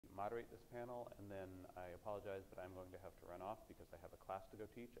moderate this panel, and then I apologize, but I'm going to have to run off because I have a class to go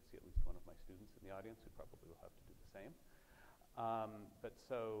teach. I see at least one of my students in the audience who probably will have to do the same. But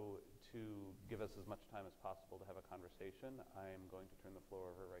so to give us as much time as possible to have a conversation, I'm going to turn the floor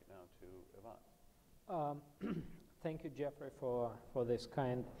over right now to Yvonne. Thank you, Jeffrey, for this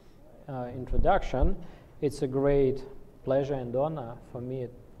kind introduction. It's a great pleasure and honor for me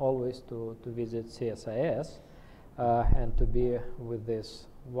always to visit CSIS and to be with this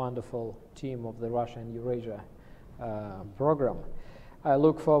wonderful team of the Russia and Eurasia program. I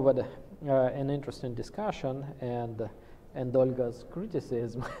look forward an interesting discussion, and Olga's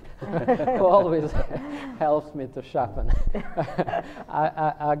criticism always helps me to sharpen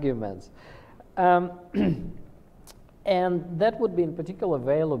arguments. And that would be in particular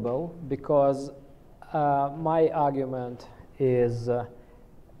valuable because my argument is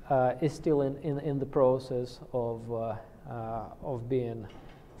still in the process of being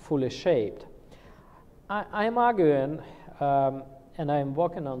fully shaped. I'm arguing, and I'm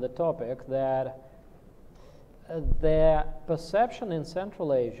working on the topic, that the perception in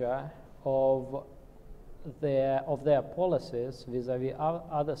Central Asia of their policies vis-a-vis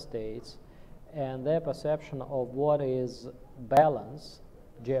other states and their perception of what is balance,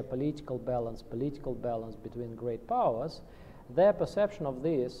 geopolitical balance, political balance between great powers, their perception of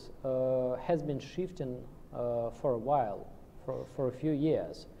this has been shifting for a while, for a few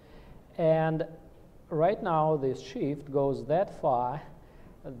years. And right now this shift goes that far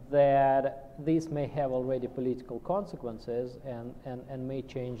that this may have already political consequences and may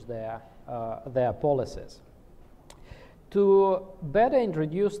change their policies. To better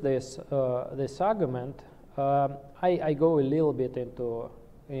introduce this argument, I go a little bit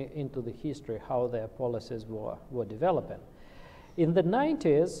into the history, how their policies were developing. In the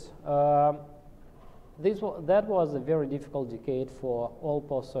 90s, that was a very difficult decade for all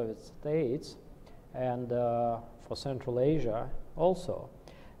post-Soviet states and for Central Asia also.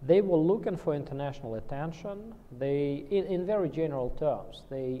 They were looking for international attention. They, in very general terms,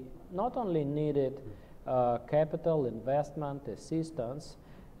 they not only needed capital, investment, assistance,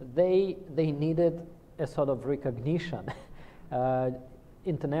 they needed a sort of recognition,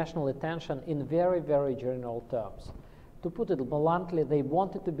 international attention in very, very general terms. To put it bluntly, they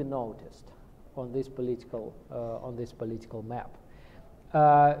wanted to be noticed on this political map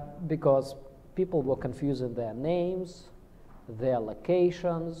because people were confusing their names, their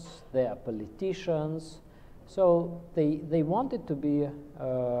locations, their politicians. So they wanted to be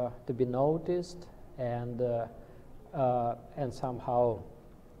noticed and somehow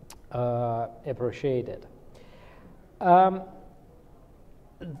appreciated.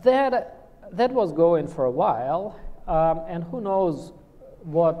 That was going for a while, and who knows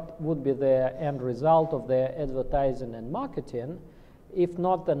what would be the end result of their advertising and marketing, if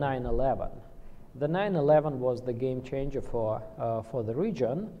not the 9/11. The 9/11 was the game changer for the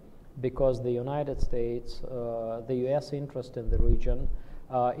region because the United States, the U.S. interest in the region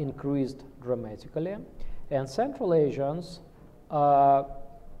increased dramatically, and Central Asians, to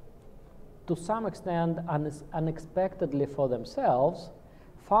some extent unexpectedly for themselves,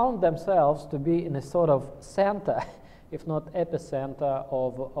 found themselves to be in a sort of center, if not epicenter,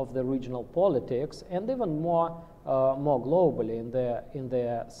 of the regional politics, and even more globally in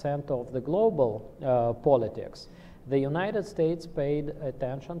the center of the global politics. The United States paid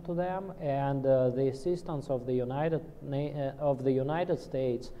attention to them, and the assistance of the United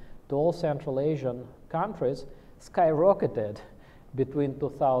States to all Central Asian countries skyrocketed between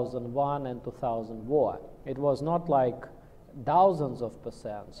 2001 and 2004. It was not like thousands of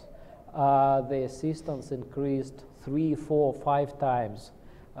percents. The assistance increased 3, 4, 5 times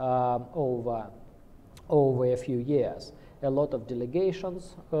over a few years. A lot of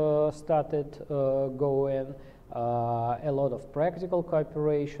delegations started going. A lot of practical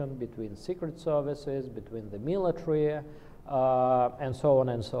cooperation between secret services, between the military, and so on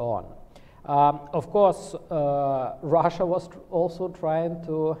and so on. Of course, Russia was also trying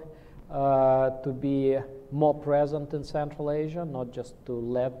to be more present in Central Asia, not just to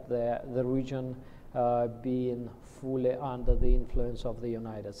let the region being fully under the influence of the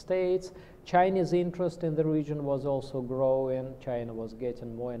United States. Chinese interest in the region was also growing. China was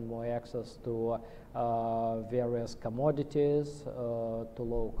getting more and more access to various commodities, to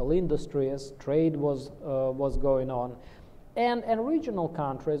local industries. Trade was going on, and regional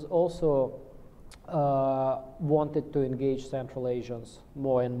countries also wanted to engage Central Asians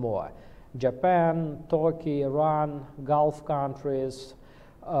more and more. Japan, Turkey, Iran, Gulf countries.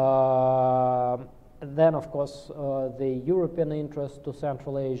 Then, of course, the European interest to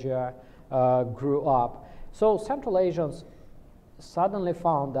Central Asia grew up. So Central Asians suddenly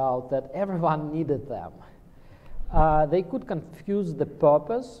found out that everyone needed them. They could confuse the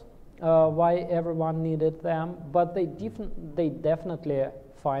purpose why everyone needed them, but they definitely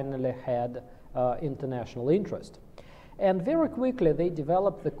finally had international interest. And very quickly they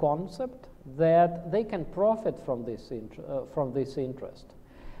developed the concept that they can profit from this interest.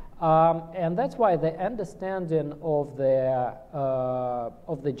 And that's why the understanding of the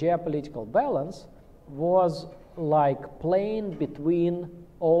geopolitical balance was like playing between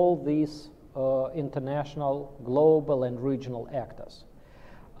all these international, global, and regional actors.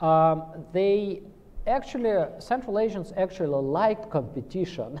 Central Asians actually liked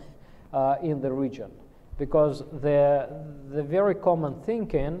competition in the region, because the very common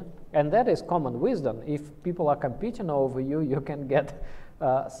thinking, and that is common wisdom, if people are competing over you, you can get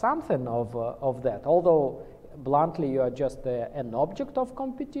something of that. Although bluntly you are just an object of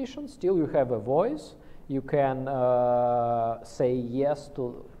competition, still you have a voice. You can say yes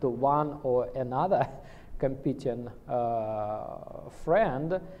to one or another competing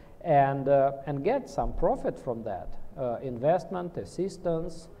friend and get some profit from that. Investment,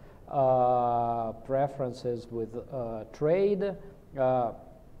 assistance, preferences with trade,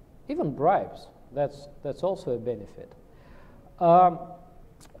 even bribes. That's also a benefit.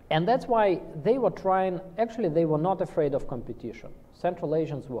 And that's why they were trying, actually they were not afraid of competition. Central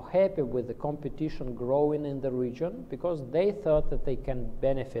Asians were happy with the competition growing in the region because they thought that they can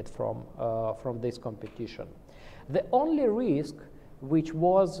benefit from this competition. The only risk which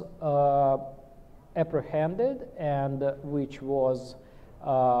was apprehended and which was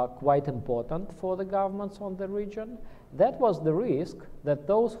quite important for the governments on the region, that was the risk that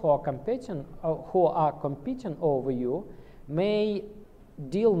those who are competing over you may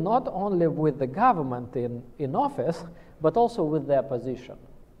deal not only with the government in office, but also with the opposition.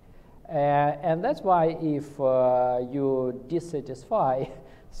 And that's why if you dissatisfy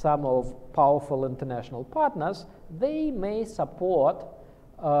some of powerful international partners, they may support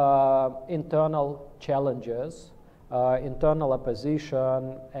internal challenges, internal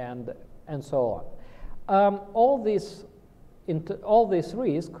opposition, and so on. All this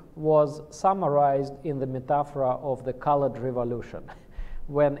risk was summarized in the metaphor of the colored revolution,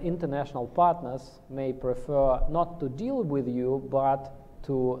 when international partners may prefer not to deal with you, but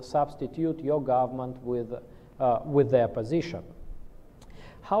to substitute your government with the opposition.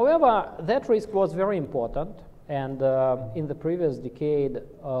 However, that risk was very important, and in the previous decade,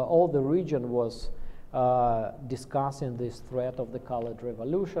 all the region was discussing this threat of the colored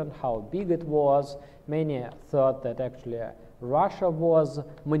revolution, how big it was. Many thought that actually Russia was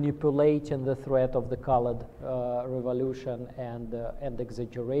manipulating the threat of the colored revolution and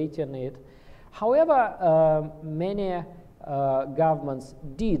exaggerating it. However, many governments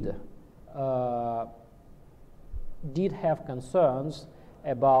did have concerns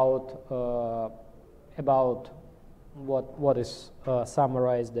about what is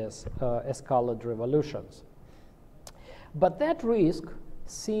summarized as colored revolutions. But that risk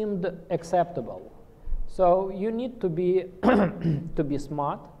seemed acceptable. So you need to be to be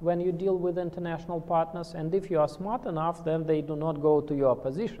smart when you deal with international partners, and if you are smart enough, then they do not go to your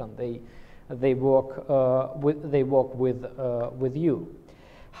opposition. They work with you.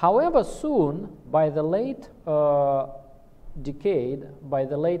 However, soon, by the late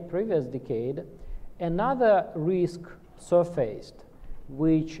previous decade, another risk surfaced,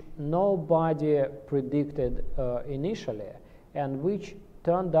 which nobody predicted initially, and which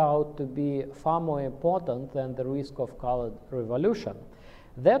turned out to be far more important than the risk of colored revolution.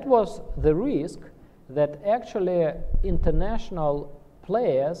 That was the risk that actually international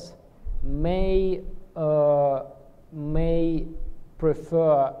players may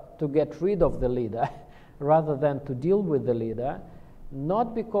prefer to get rid of the leader rather than to deal with the leader,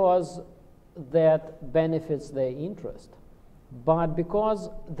 not because that benefits their interest, but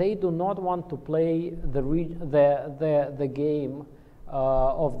because they do not want to play the game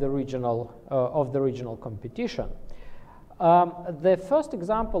of the regional competition. The first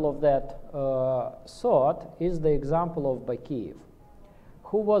example of that sort is the example of Bakiev,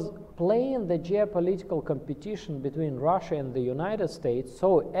 who was playing the geopolitical competition between Russia and the United States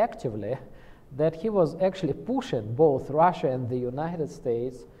so actively that he was actually pushing both Russia and the United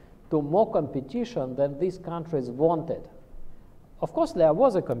States to more competition than these countries wanted. Of course, there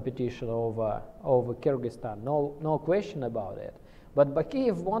was a competition over Kyrgyzstan, no question about it. But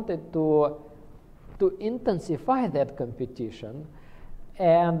Bakiev wanted to intensify that competition,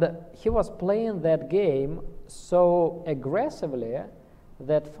 and he was playing that game so aggressively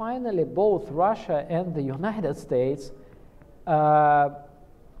that finally both Russia and the United States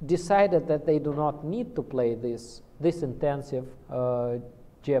decided that they do not need to play this intensive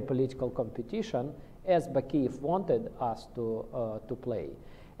geopolitical competition as Bakiyev wanted us to play.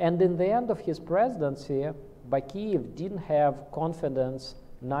 And in the end of his presidency, Bakiyev didn't have confidence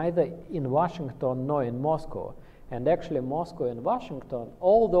neither in Washington nor in Moscow. And actually Moscow and Washington,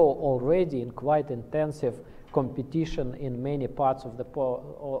 although already in quite intensive competition in many parts of the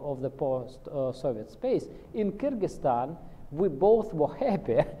post-Soviet space, in Kyrgyzstan, we both were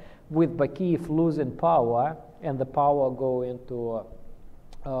happy with Bakiyev losing power and the power going to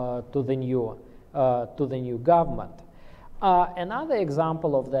the new government. Another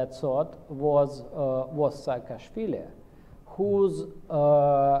example of that sort was Saakashvili, whose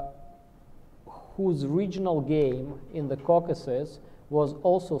regional game in the Caucasus was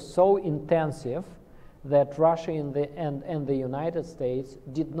also so intensive that Russia and the United States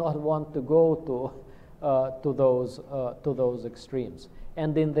did not want to go to those extremes.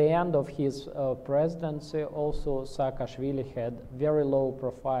 And in the end of his presidency, also Saakashvili had very low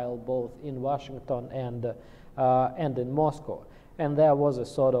profile both in Washington and in Moscow. And there was a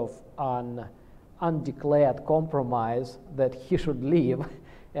sort of undeclared compromise that he should leave,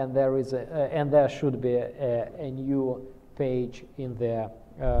 and there should be a new page in the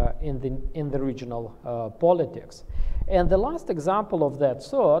regional politics. And the last example of that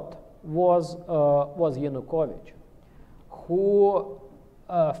sort was Yanukovych, who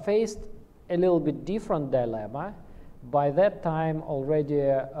faced a little bit different dilemma. By that time, already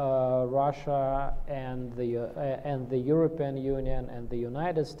Russia and the European Union and the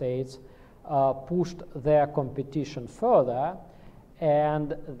United States pushed their competition further,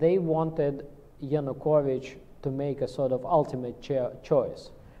 and they wanted Yanukovych to make a sort of ultimate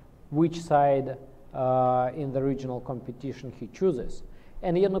choice, which side in the regional competition he chooses.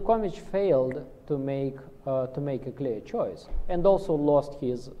 And Yanukovych failed to make a clear choice, and also lost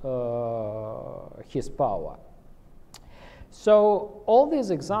his power. So all these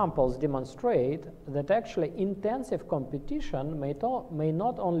examples demonstrate that actually intensive competition may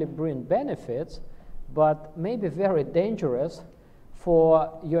not only bring benefits, but may be very dangerous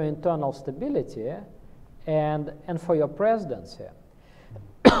for your internal stability and for your presidency.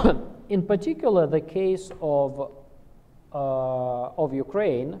 In particular, the case of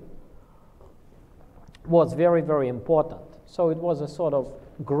Ukraine was very, very important. So it was a sort of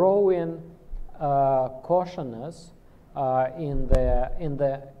growing cautiousness in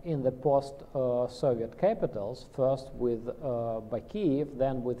the post-Soviet capitals, first with Bakiyev,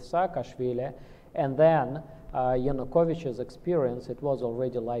 then with Saakashvili, and then Yanukovych's experience. It was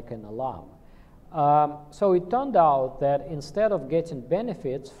already like an alarm. So it turned out that instead of getting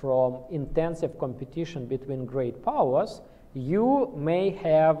benefits from intensive competition between great powers, you may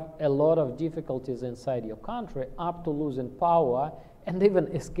have a lot of difficulties inside your country, up to losing power and even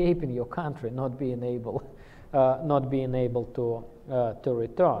escaping your country, not being able to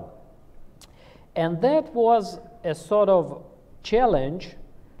return. And that was a sort of challenge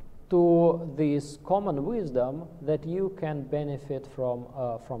to this common wisdom that you can benefit from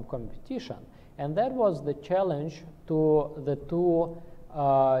competition. And that was the challenge to the two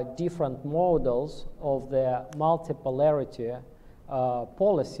different models of the multipolarity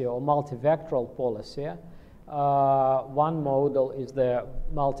policy or multivectoral policy. One model is the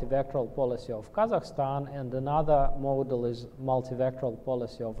multivectoral policy of Kazakhstan, and another model is multivectoral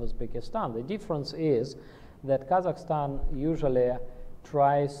policy of Uzbekistan. The difference is that Kazakhstan usually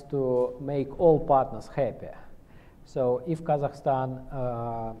tries to make all partners happy. So if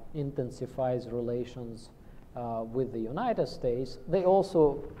Kazakhstan intensifies relations with the United States, they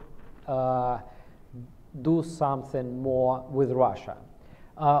also do something more with Russia.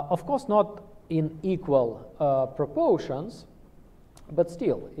 Of course, not in equal proportions, but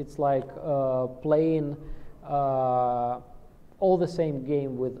still, it's like playing all the same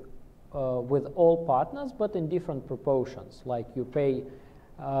game with all partners, but in different proportions. Like you pay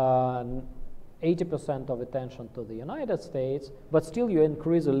 80% of attention to the United States, but still you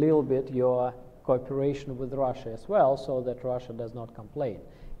increase a little bit your cooperation with Russia as well, so that Russia does not complain,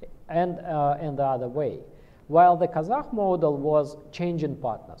 and the other way. While the Kazakh model was changing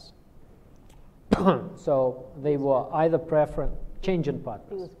partners. So they were either changing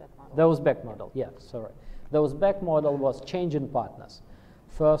partners. The Uzbek model, yes, sorry. The Uzbek model was changing partners.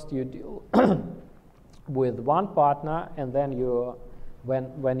 First you deal with one partner, and then you,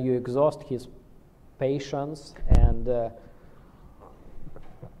 when you exhaust his patience and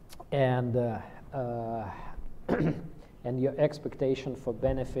your expectation for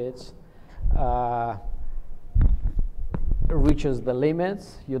benefits reaches the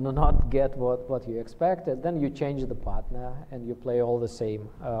limits, you do not get what you expected, then you change the partner and you play all the same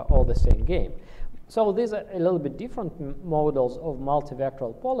game. So these are a little bit different models of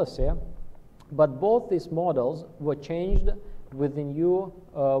multivectoral policy, but both these models were changed with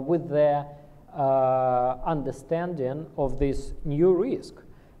their understanding of this new risk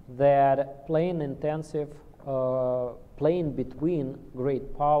that playing between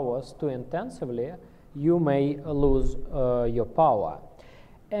great powers too intensively, you may lose your power.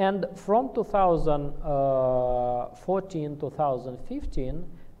 And from 2014, 2015,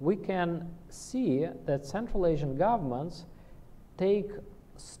 we can see that Central Asian governments take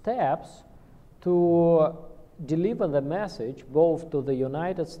steps to deliver the message both to the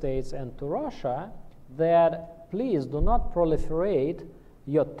United States and to Russia that please do not proliferate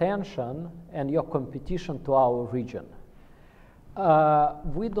your tension and your competition to our region.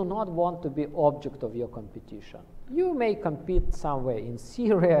 We do not want to be object of your competition. You may compete somewhere in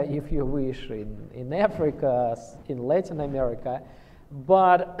Syria, if you wish, in Africa, in Latin America,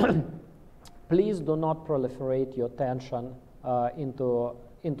 but please do not proliferate your tension into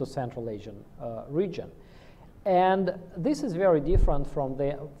Central Asian region. And this is very different from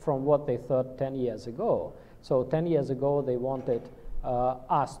what they thought 10 years ago. So 10 years ago, they wanted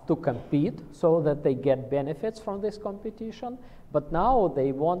us to compete so that they get benefits from this competition. But now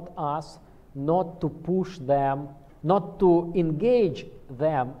they want us not to push them, not to engage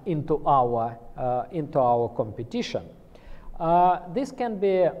them into our competition. This can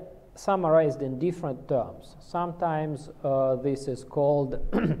be summarized in different terms. Sometimes this is called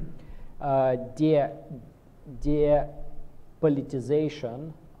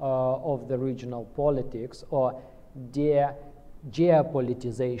depolitization of the regional politics, or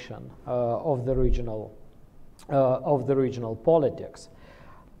geopolitization of the regional politics.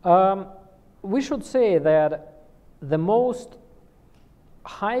 We should say that the most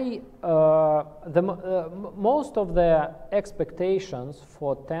of the expectations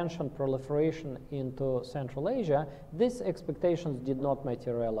for tension proliferation into Central Asia, these expectations did not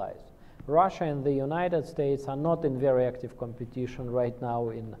materialize. Russia and the United States are not in very active competition right now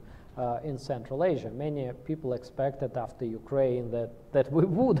in Central Asia. Many people expected after Ukraine that we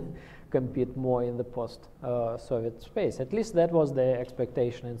would compete more in the post-Soviet space. At least that was their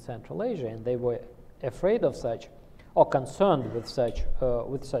expectation in Central Asia, and they were afraid of such, or concerned with such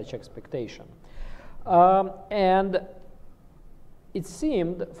expectation. And it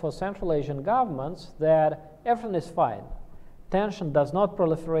seemed for Central Asian governments that everything is fine. Tension does not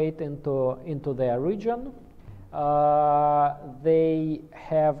proliferate into their region. They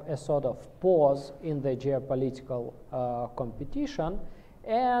have a sort of pause in the geopolitical competition,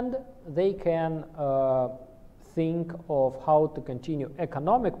 and they can think of how to continue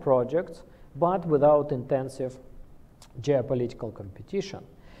economic projects, but without intensive geopolitical competition.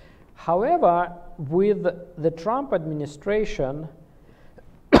 However, with the Trump administration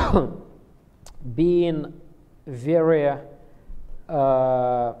being very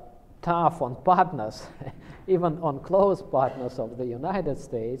tough on partners, even on close partners of the United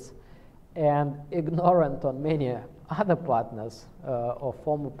States, and ignorant on many other partners or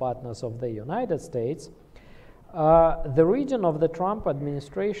former partners of the United States, the region of the Trump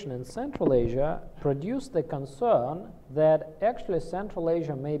administration in Central Asia produced the concern that actually Central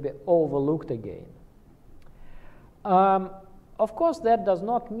Asia may be overlooked again. Of course, that does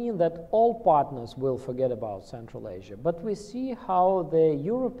not mean that all partners will forget about Central Asia, but we see how the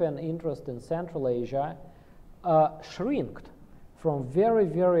European interest in Central Asia shrinked from very,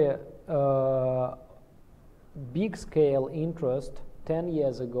 very big-scale interest 10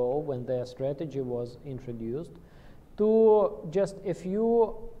 years ago when their strategy was introduced to just a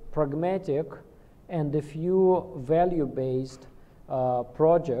few pragmatic and a few value-based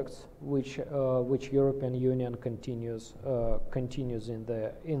projects which European Union continues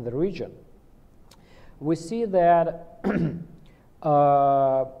in the region. We see that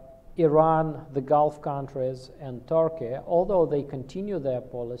Iran, the Gulf countries, and Turkey, although they continue their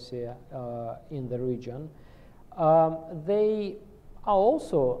policy in the region, they are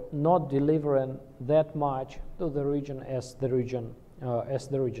also not delivering that much to the region as the region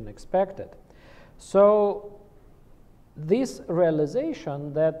expected. So this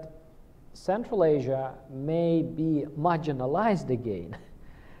realization that Central Asia may be marginalized again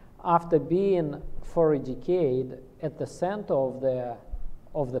after being for a decade at the center of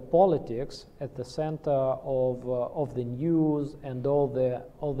the politics, at the center of the news and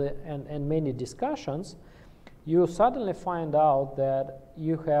and many discussions, you suddenly find out that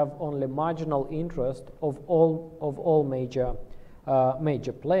you have only marginal interest of all major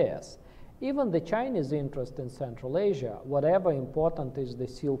players. even the Chinese interest in Central Asia, whatever important is the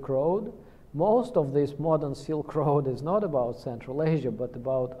Silk Road, most of this modern Silk Road is not about Central Asia, but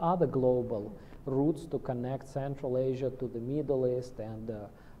about other global routes to connect Central Asia to the Middle East and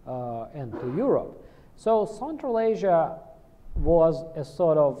to Europe. So Central Asia was a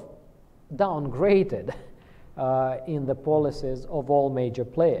sort of downgraded in the policies of all major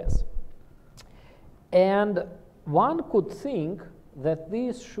players. And one could think that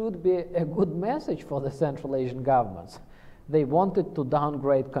this should be a good message for the Central Asian governments. They wanted to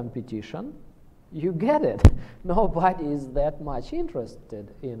downgrade competition. You get it. Nobody is that much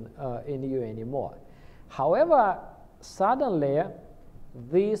interested in you anymore. However, suddenly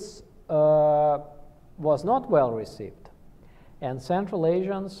this was not well received. And Central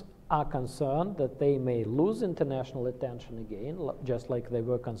Asians are concerned that they may lose international attention again, just like they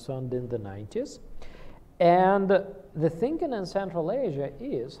were concerned in the 90s. And the thinking in Central Asia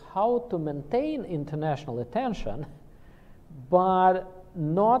is how to maintain international attention, but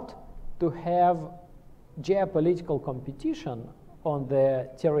not to have geopolitical competition on the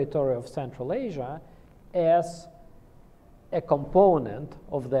territory of Central Asia as a component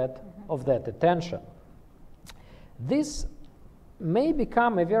of that attention. This may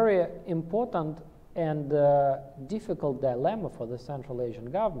become a very important and difficult dilemma for the Central Asian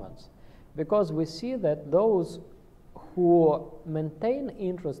governments, because we see that those who maintain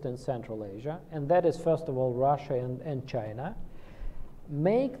interest in Central Asia, and that is first of all Russia and China,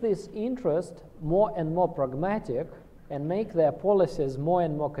 make this interest more and more pragmatic and make their policies more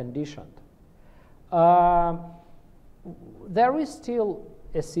and more conditioned. There is still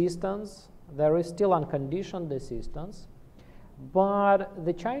assistance, there is still unconditioned assistance, but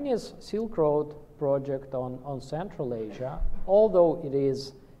the Chinese Silk Road project on Central Asia, although it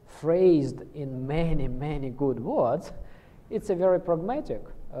is phrased in many, many good words, it's a very pragmatic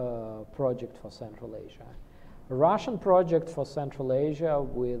project for Central Asia. The Russian project for Central Asia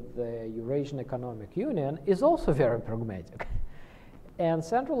with the Eurasian Economic Union is also very pragmatic. And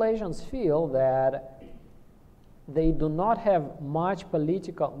Central Asians feel that they do not have much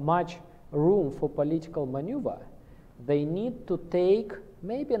room for political maneuver. They need to take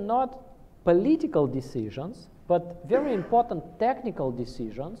maybe not political decisions, but very important technical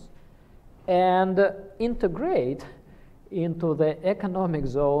decisions and integrate into the economic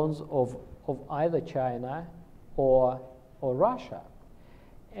zones of either China or Russia.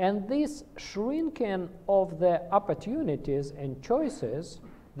 And this shrinking of the opportunities and choices,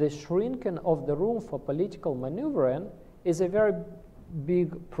 the shrinking of the room for political maneuvering, is a very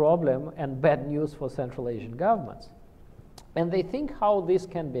big problem and bad news for Central Asian governments. And they think how this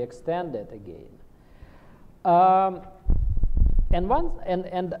can be extended again. And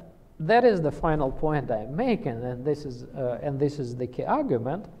that is the final point I'm making, and this is the key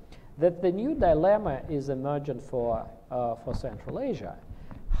argument, that the new dilemma is emergent for Central Asia.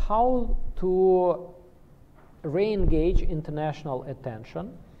 How to re-engage international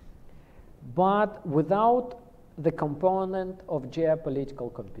attention, but without the component of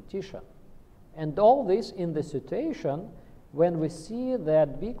geopolitical competition. And all this in the situation when we see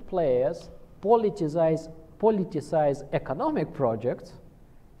that big players politicize economic projects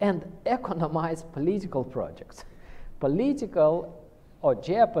and economize political projects. Political or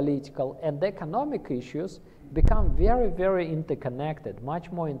geopolitical and economic issues become very, very interconnected, much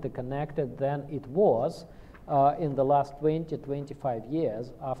more interconnected than it was in the last 20, 25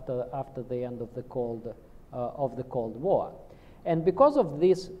 years after the end of the Cold War. And because of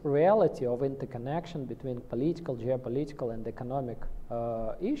this reality of interconnection between political, geopolitical, and economic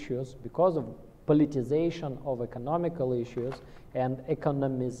issues, because of politicization of economical issues and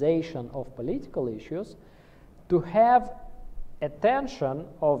economization of political issues, to have attention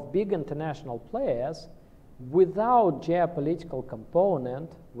of big international players without geopolitical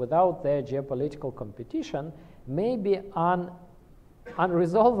component, without their geopolitical competition, may be an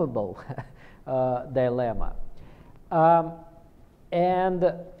unresolvable dilemma. And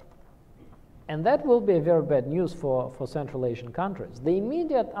that will be very bad news for Central Asian countries. The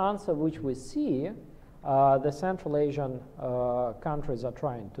immediate answer which we see the Central Asian countries are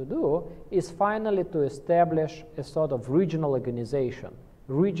trying to do is finally to establish a sort of regional organization.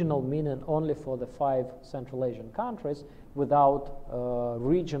 Regional meaning only for the 5 Central Asian countries without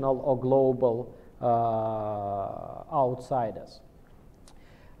regional or global outsiders.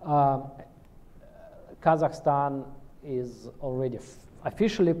 Kazakhstan is already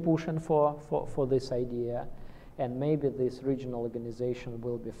officially pushing for this idea, and maybe this regional organization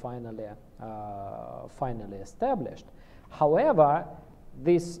will be finally established. However,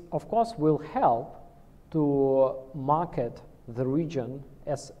 this, of course, will help to market the region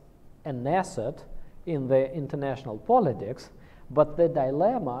as an asset in the international politics, but the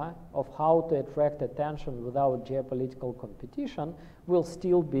dilemma of how to attract attention without geopolitical competition will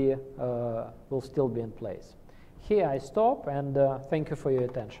still be in place. Here I stop, and thank you for your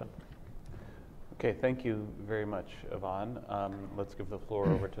attention. Okay, thank you very much, Ivan. Let's give the floor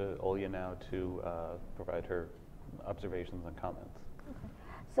over to Olya now to provide her observations and comments.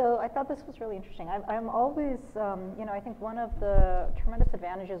 So I thought this was really interesting. I'm always, I think one of the tremendous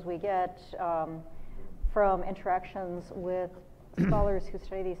advantages we get from interactions with scholars who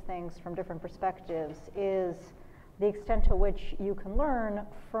study these things from different perspectives is the extent to which you can learn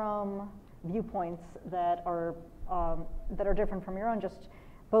from viewpoints that are different from your own, just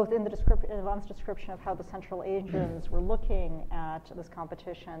both in Ivan's description of how the Central Asians were looking at this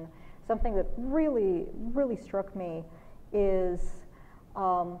competition. Something that really, really struck me is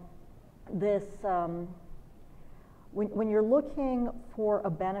when you're looking for a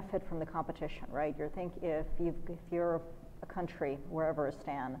benefit from the competition, right? If you're a country, wherever it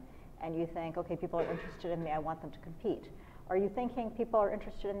stands, and you think, okay, people are interested in me, I want them to compete. Are you thinking people are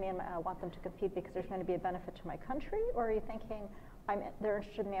interested in me and I want them to compete because there's going to be a benefit to my country? Or are you thinking they're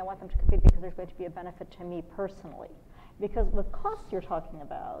interested in me, I want them to compete because there's going to be a benefit to me personally? Because the costs you're talking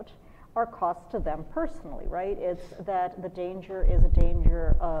about are costs to them personally, right? It's that the danger is a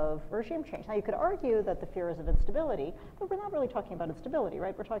danger of regime change. Now, you could argue that the fear is of instability, but we're not really talking about instability,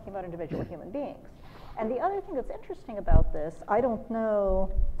 right? We're talking about individual human beings. And the other thing that's interesting about this, I don't know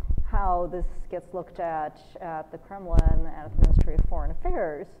how this gets looked at the Kremlin and at the Ministry of Foreign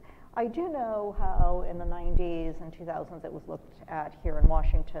Affairs. I do know how in the 90s and 2000s it was looked at here in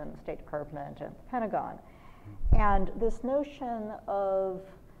Washington, the State Department and the Pentagon. And this notion of,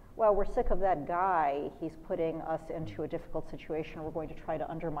 well, we're sick of that guy, he's putting us into a difficult situation, we're going to try to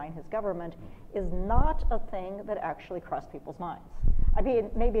undermine his government, is not a thing that actually crossed people's minds. I mean,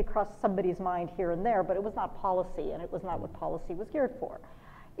 maybe it crossed somebody's mind here and there, but it was not policy, and it was not what policy was geared for.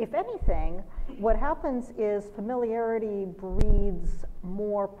 If anything, what happens is familiarity breeds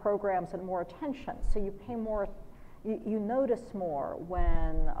more programs and more attention. So you pay more, you notice more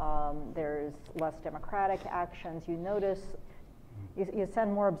when there's less democratic actions. You notice, you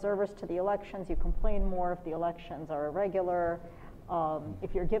send more observers to the elections. You complain more if the elections are irregular.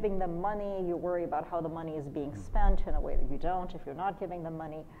 If you're giving them money, you worry about how the money is being spent in a way that you don't if you're not giving them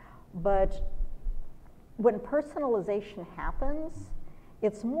money. But when personalization happens,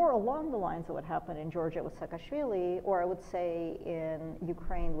 it's more along the lines of what happened in Georgia with Saakashvili, or I would say in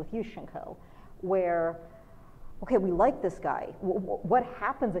Ukraine with Yushchenko, where, okay, we like this guy. What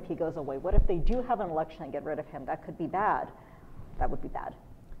happens if he goes away? What if they do have an election and get rid of him? That could be bad. That would be bad.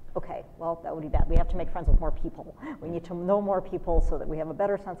 Okay, well, that would be bad. We have to make friends with more people. We need to know more people so that we have a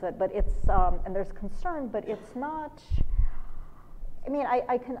better sense of it. But it's, and there's concern, but it's not, I mean,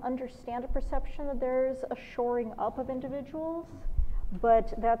 I can understand a perception that there's a shoring up of individuals,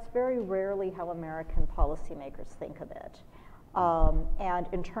 but that's very rarely how American policymakers think of it. And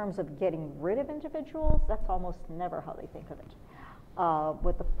in terms of getting rid of individuals, that's almost never how they think of it.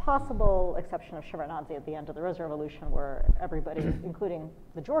 With the possible exception of Shevardnadze at the end of the Rose Revolution, where everybody, including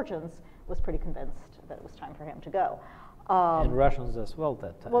the Georgians, was pretty convinced that it was time for him to go. And Russians as well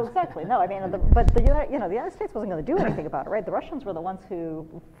that time. Well, exactly. No, I mean, but the United States wasn't going to do anything about it, right? The Russians were the ones who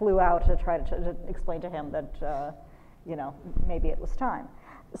flew out to try to explain to him that, maybe it was time.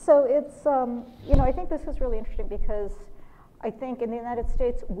 So it's, I think this is really interesting because I think in the United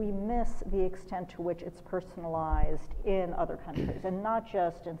States, we miss the extent to which it's personalized in other countries, and not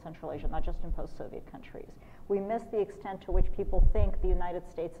just in Central Asia, not just in post-Soviet countries. We miss the extent to which people think the United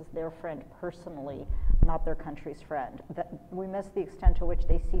States is their friend personally, not their country's friend. We miss the extent to which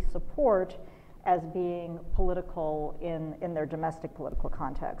they see support as being political in their domestic political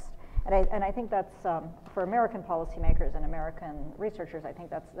context. And I think that's, for American policymakers and American researchers, I think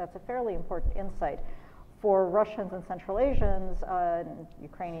that's a fairly important insight. For Russians and Central Asians, and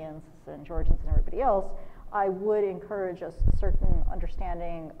Ukrainians and Georgians and everybody else, I would encourage a certain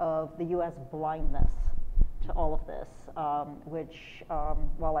understanding of the US blindness to all of this, which,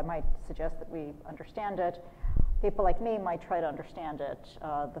 while I might suggest that we understand it, people like me might try to understand it.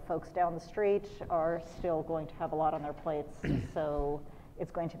 The folks down the street are still going to have a lot on their plates, so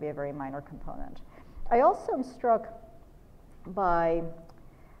it's going to be a very minor component. I also am struck by,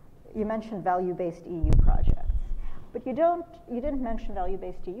 you mentioned value-based EU projects, but you didn't mention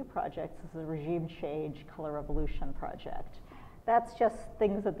value-based EU projects as a regime change, color revolution project. That's just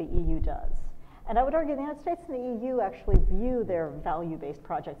things that the EU does. And I would argue the United States and the EU actually view their value-based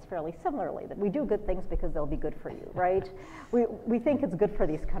projects fairly similarly, that we do good things because they'll be good for you, right? We think it's good for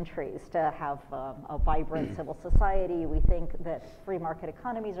these countries to have a vibrant civil society. We think that free market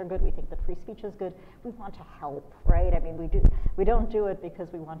economies are good. We think that free speech is good. We want to help, right? I mean, we don't do it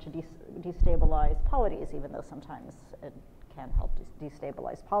because we want to destabilize polities, even though sometimes it can help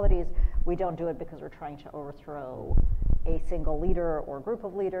destabilize polities. We don't do it because we're trying to overthrow a single leader or group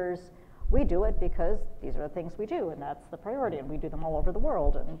of leaders. We do it because these are the things we do, and that's the priority, and we do them all over the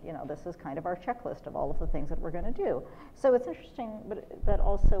world, and you know, this is kind of our checklist of all of the things that we're going to do. So it's interesting that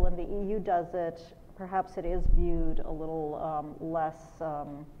also when the EU does it, perhaps it is viewed a little less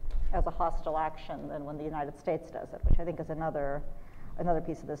as a hostile action than when the United States does it, which I think is another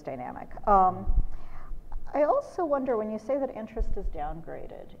piece of this dynamic. I also wonder, when you say that interest is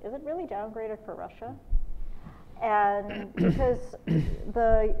downgraded, is it really downgraded for Russia? And because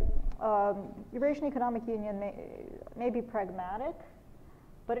the Eurasian Economic Union may be pragmatic,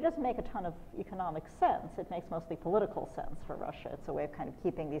 but it doesn't make a ton of economic sense. It makes mostly political sense for Russia. It's a way of kind of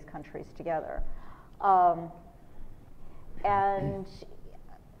keeping these countries together. And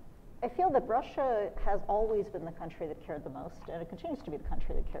I feel that Russia has always been the country that cared the most, and it continues to be the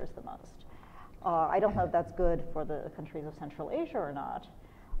country that cares the most. I don't know if that's good for the countries of Central Asia or not,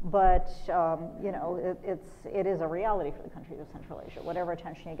 but you know, it is a reality for the countries of Central Asia. Whatever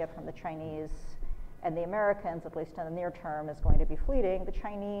attention you get from the Chinese and the Americans, at least in the near term, is going to be fleeting. The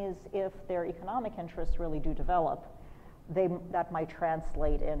Chinese, if their economic interests really do develop, that might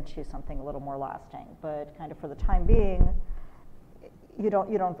translate into something a little more lasting. But kind of for the time being, you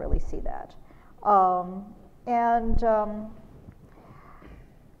don't really see that.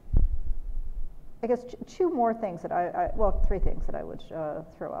 I guess two more things that well, three things that I would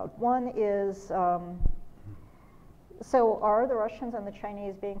throw out. One is, so are the Russians and the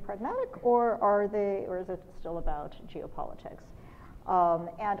Chinese being pragmatic, or is it still about geopolitics?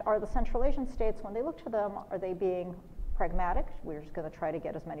 And are the Central Asian states, when they look to them, are they being pragmatic? We're just going to try to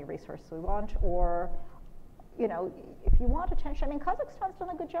get as many resources as we want, or, you know, if you want attention, I mean, Kazakhstan's done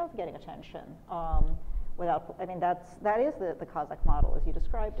a good job of getting attention. Without, I mean, that is the Kazakh model as you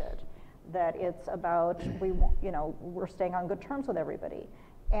described it. That it's about, you know, we're staying on good terms with everybody.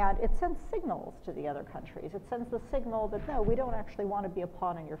 And it sends signals to the other countries. It sends the signal that, no, we don't actually want to be a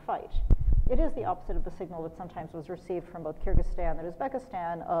pawn in your fight. It is the opposite of the signal that sometimes was received from both Kyrgyzstan and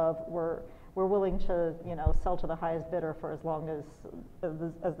Uzbekistan of we're willing to, you know, sell to the highest bidder for as long as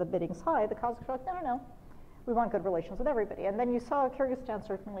the bidding's high. The Kazakhs are like, no, we want good relations with everybody. And then you saw Kyrgyzstan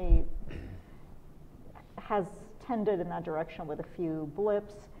certainly has tended in that direction with a few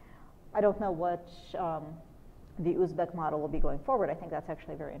blips. I don't know what the Uzbek model will be going forward. I think that's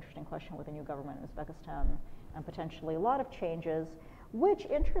actually a very interesting question with the new government in Uzbekistan and potentially a lot of changes, which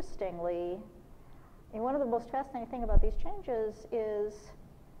interestingly, and one of the most fascinating things about these changes is,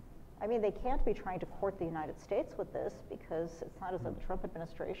 I mean, they can't be trying to court the United States with this because it's not as though the Trump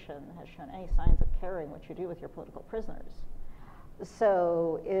administration has shown any signs of caring what you do with your political prisoners.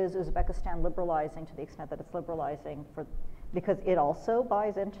 So is Uzbekistan liberalizing to the extent that it's liberalizing because it also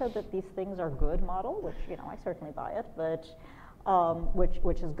buys into that these things are good model, which, you know, I certainly buy it, but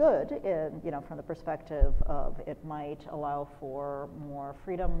which is good in, you know, from the perspective of it might allow for more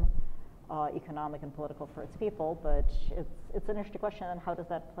freedom, economic and political for its people, but it's an interesting question, and how does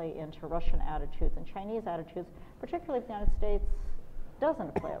that play into Russian attitudes and Chinese attitudes, particularly if the United States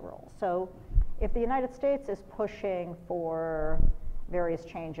doesn't play a role. So if the United States is pushing for various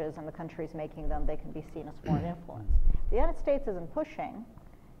changes and the countries making them, they can be seen as foreign influence. The United States isn't pushing,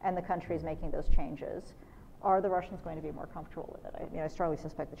 and the countries making those changes. Are the Russians going to be more comfortable with it? I strongly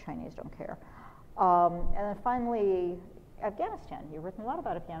suspect the Chinese don't care. And then finally, Afghanistan. You've written a lot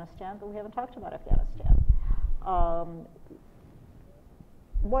about Afghanistan, but we haven't talked about Afghanistan.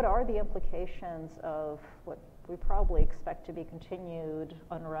 What are the implications of what we probably expect to be continued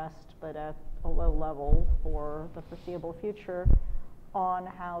unrest, but at a low level for the foreseeable future, on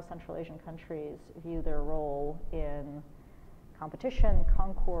how Central Asian countries view their role in competition,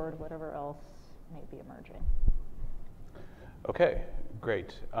 concord, whatever else may be emerging? Okay,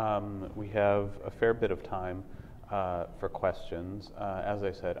 great. We have a fair bit of time for questions. As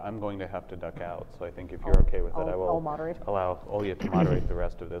I said, I'm going to have to duck out, so I think if you're okay with it, I will allow Olya to moderate the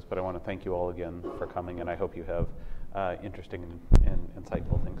rest of this, but I want to thank you all again for coming, and I hope you have interesting and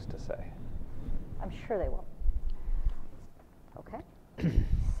insightful things to say. I'm sure they will. Okay.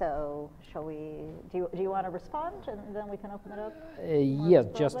 So, shall we? Do you want to respond, and then we can open it up? Yes,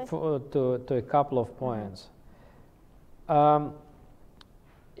 just to a couple of points.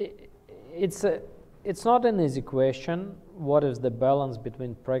 It's not an easy question what is the balance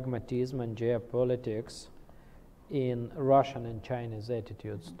between pragmatism and geopolitics in Russian and Chinese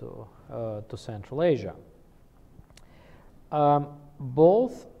attitudes to Central Asia.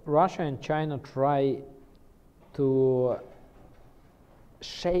 Both Russia and China try to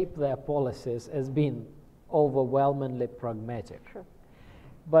shape their policies as being overwhelmingly pragmatic. Sure.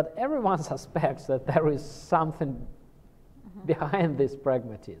 But everyone suspects that there is something behind this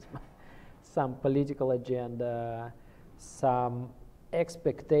pragmatism, some political agenda, some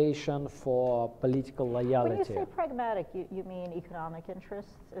expectation for political loyalty. When you say pragmatic, you mean economic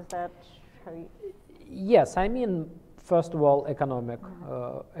interests? Is that how you... Yes, I mean, first of all, economic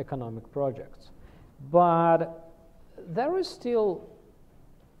projects. But there is still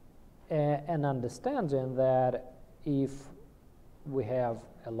an understanding that if we have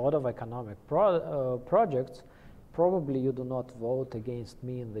a lot of economic projects, probably you do not vote against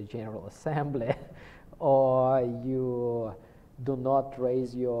me in the General Assembly, or you do not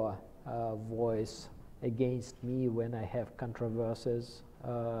raise your voice against me when I have controversies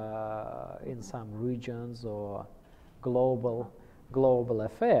in some regions or global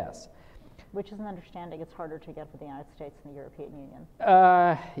affairs. Which is an understanding it's harder to get with the United States and the European Union.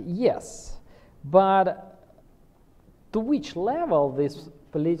 Yes, but to which level this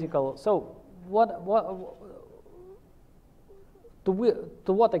political, so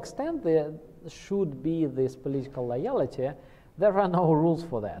to what extent there should be this political loyalty, there are no rules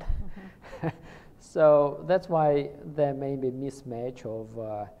for that. So that's why there may be mismatch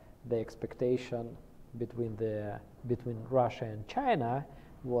of the expectation between Russia and China,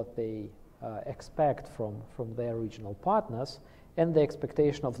 what they expect from their regional partners, and the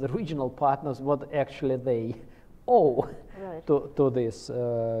expectation of the regional partners, what actually they owe to these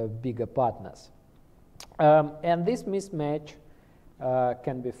bigger partners. And this mismatch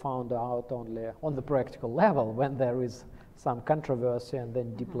can be found out only on the practical level when there is some controversy and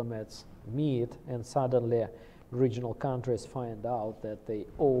then diplomats meet and suddenly regional countries find out that they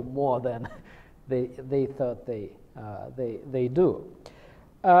owe more than they thought they do.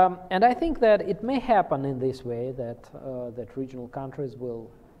 And I think that it may happen in this way that regional countries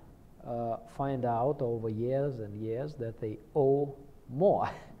will find out over years and years that they owe more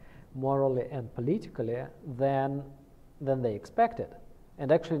morally and politically than they expected.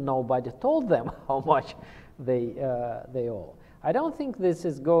 And actually nobody told them how much they owe. I don't think this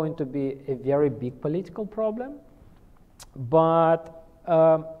is going to be a very big political problem, but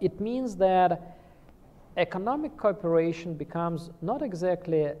it means that economic cooperation becomes not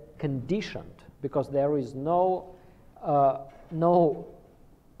exactly conditioned, because there is no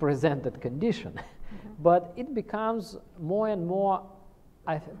presented condition, but it becomes more and more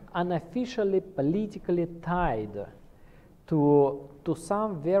unofficially politically tied to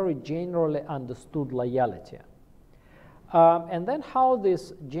some very generally understood loyalty. And then how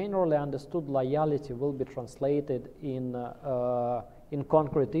this generally understood loyalty will be translated in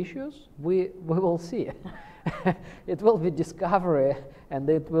concrete issues, we will see. It will be discovery, and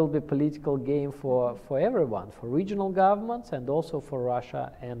it will be political game for everyone, for regional governments and also for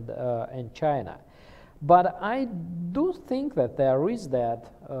Russia and China. But I do think that there is that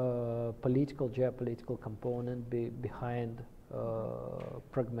geopolitical component behind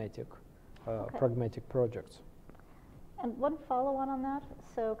pragmatic projects. And one follow-on on that,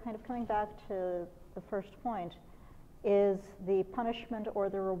 so kind of coming back to the first point, is the punishment or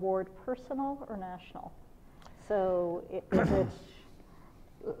the reward personal or national? So is it,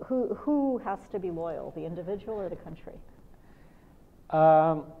 who has to be loyal, the individual or the country?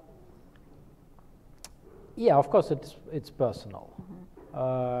 Yeah, of course it's personal.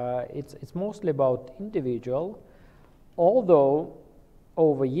 It's mostly about individual, although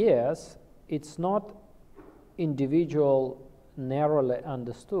over years it's not individual narrowly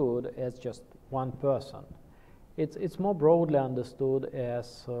understood as just one person. It's more broadly understood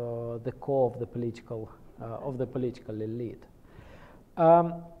as the core of the political elite.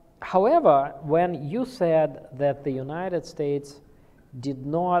 However, when you said that the United States did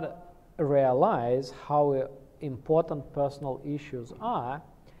not realize how important personal issues are,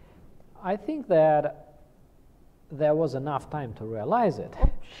 I think that there was enough time to realize it. Oh,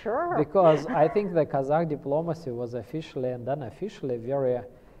 sure. Because I think the Kazakh diplomacy was officially and unofficially very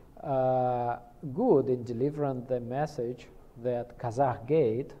good in delivering the message that Kazakh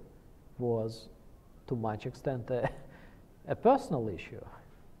Gate was, to much extent, a personal issue.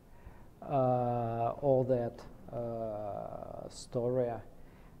 All that story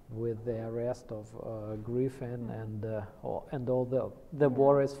with the arrest of Griffin and all the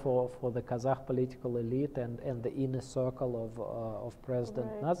worries for the Kazakh political elite and the inner circle of President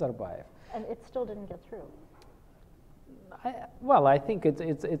Nazarbayev. And it still didn't get through. Well, I think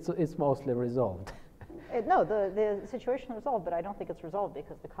it's mostly resolved. No, the situation is resolved, but I don't think it's resolved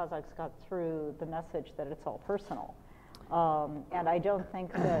because the Kazakhs got through the message that it's all personal. And I don't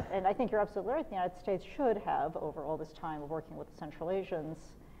think that, and I think you're absolutely right, the United States should have, over all this time of working with the Central Asians,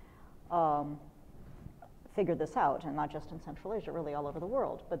 figured this out, and not just in Central Asia, really all over the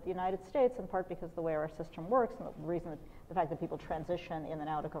world. But the United States, in part because of the way our system works, and the reason that the fact that people transition in and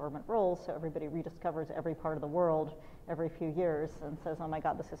out of government roles, so everybody rediscovers every part of the world every few years and says, oh my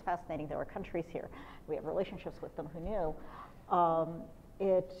God, this is fascinating, there are countries here, we have relationships with them, who knew?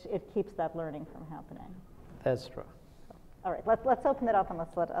 It keeps that learning from happening. That's true. All right, let's open it up and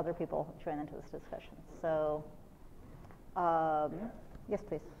let's let other people join into this discussion. So, yes,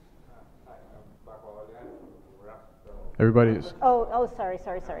 please. Everybody's. Oh, sorry.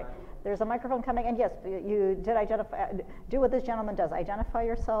 There's a microphone coming, and yes, you did identify. Do what this gentleman does. Identify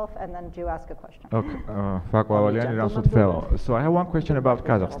yourself, and then do ask a question. Okay, Fakwa Valian, Ransut Fellow. So I have one question about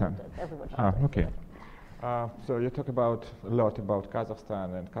Kazakhstan. Okay. So you talk a lot about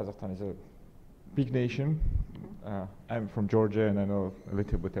Kazakhstan, and Kazakhstan is a big nation. I'm from Georgia, and I know a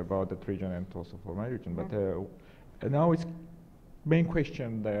little bit about that region and also for my region. But now its main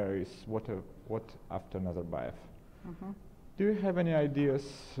question there is what after Nazarbayev? Do you have any ideas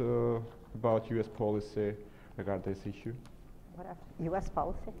about U.S. policy regarding this issue? What after U.S.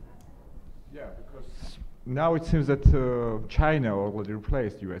 policy? Yeah, because now it seems that China already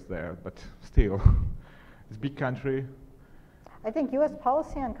replaced U.S. there, but still, it's a big country. I think U.S.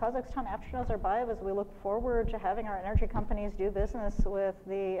 policy on Kazakhstan after Nazarbayev is we look forward to having our energy companies do business with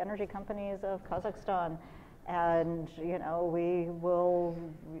the energy companies of Kazakhstan. And, you know, we will,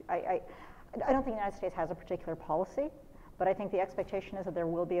 I don't think the United States has a particular policy, but I think the expectation is that there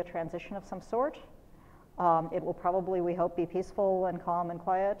will be a transition of some sort. It will probably, we hope, be peaceful and calm and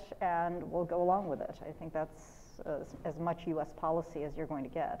quiet, and we'll go along with it. I think that's as much U.S. policy as you're going to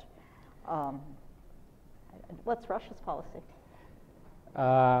get. What's Russia's policy?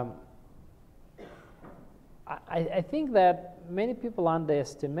 I think that many people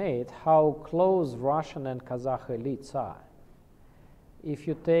underestimate how close Russian and Kazakh elites are. If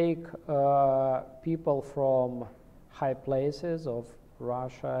you take people from high places of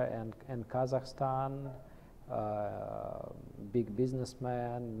Russia and Kazakhstan, big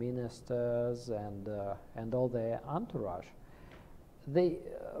businessmen, ministers, and all their entourage, the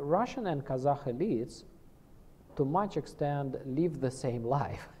Russian and Kazakh elites, to much extent, live the same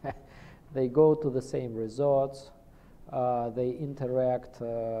life. They go to the same resorts. They interact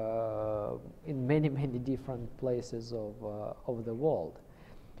in many different places of the world.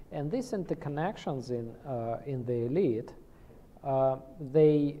 And these interconnections in the elite,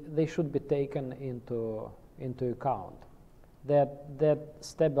 they should be taken into account. That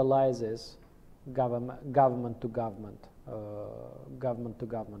stabilizes government to government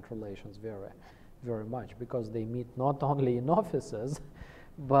relations very much, because they meet not only in offices,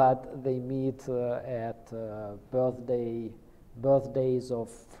 but they meet at birthdays of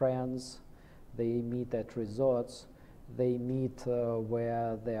friends, they meet at resorts, they meet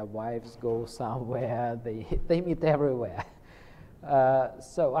where their wives go somewhere, they meet everywhere.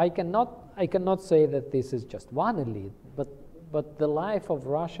 So I cannot say that this is just one elite, but the life of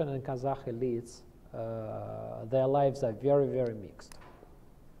Russian and Kazakh elites, their lives are very mixed.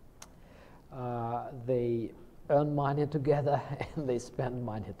 They earn money together and they spend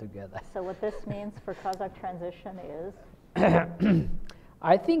money together. So what this means for Kazakh transition is?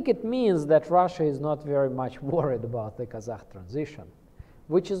 I think it means that Russia is not very much worried about the Kazakh transition,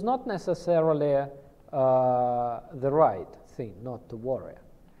 which is not necessarily the right thing, not to worry.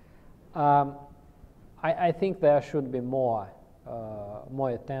 I think there should be more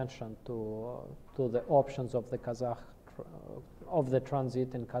attention to the options of the of the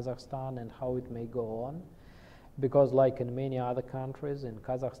transit in Kazakhstan and how it may go on, because like in many other countries, in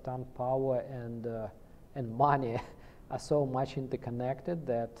Kazakhstan, power and money are so much interconnected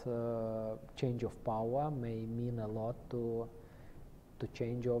that change of power may mean a lot to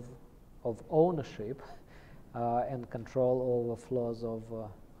change of ownership and control over flows of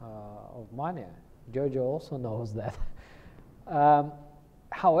money. Georgia also knows that.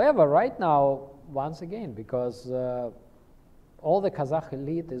 However, right now, once again, because all the Kazakh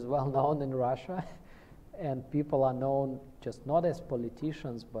elite is well known in Russia, and people are known just not as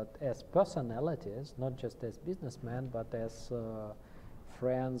politicians, but as personalities, not just as businessmen, but as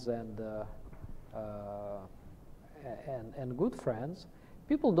friends and good friends.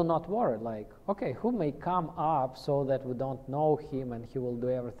 People do not worry, like, okay, who may come up so that we don't know him and he will do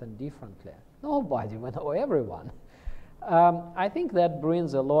everything differently? Nobody, we know everyone. I think that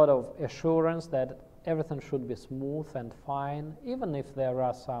brings a lot of assurance that everything should be smooth and fine. Even if there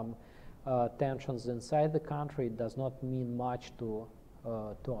are some tensions inside the country, it does not mean much to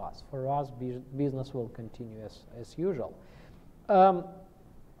us. For us, business will continue as usual.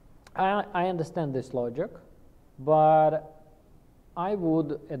 I understand this logic, but I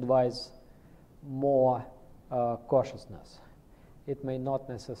would advise more cautiousness. It may not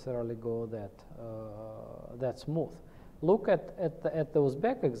necessarily go that smooth. Look at the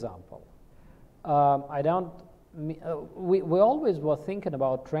Uzbek example. We always were thinking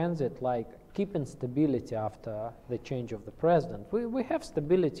about transit like keeping stability after the change of the president. We have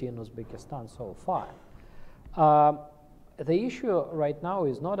stability in Uzbekistan so far. The issue right now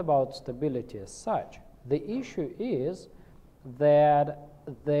is not about stability as such. The issue is that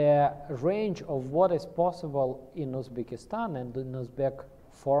the range of what is possible in Uzbekistan and in Uzbek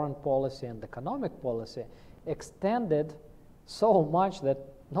foreign policy and economic policy extended so much that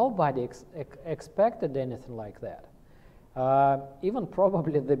nobody expected anything like that. Even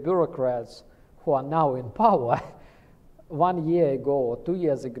probably the bureaucrats who are now in power 1 year ago or 2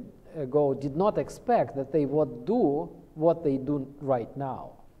 years ago did not expect that they would do what they do right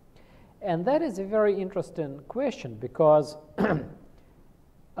now. And that is a very interesting question because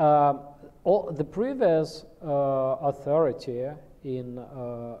the previous authority in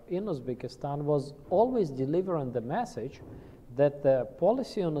Uzbekistan was always delivering the message that the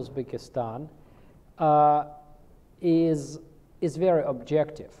policy in Uzbekistan is very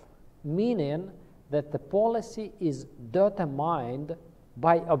objective, meaning that the policy is determined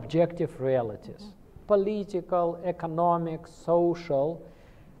by objective realities, political, economic, social.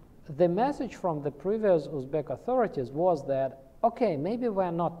 The message from the previous Uzbek authorities was that, okay, maybe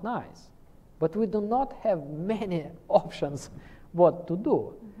we're not nice, but we do not have many options what to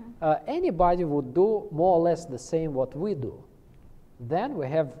do. Anybody would do more or less the same what we do. Then we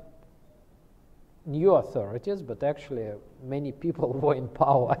have new authorities, but actually many people were in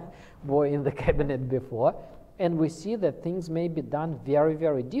power, were in the cabinet before, and we see that things may be done very,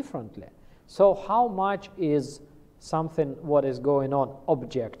 very differently. So how much is something what is going on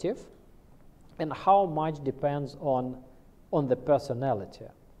objective, and how much depends on the personality?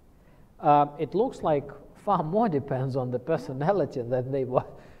 It looks like far more depends on the personality than they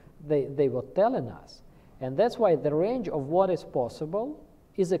were telling us. And that's why the range of what is possible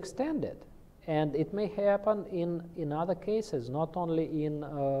is extended. And it may happen in other cases, not only in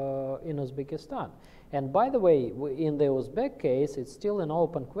Uzbekistan. And by the way, in the Uzbek case, it's still an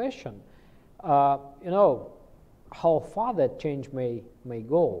open question. You know, how far that change may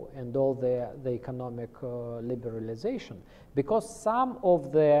go and all the economic liberalization. Because some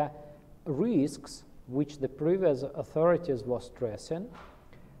of the risks which the previous authorities were stressing,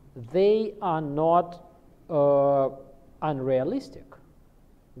 they are not unrealistic.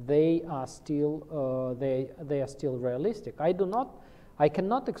 They are still they are still realistic. I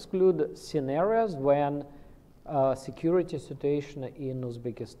cannot exclude scenarios when security situation in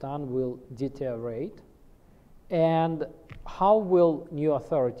Uzbekistan will deteriorate, and how will new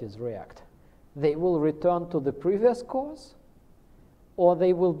authorities react? They will return to the previous course, or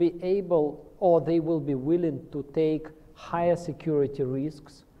they will be able, or they will be willing to take higher security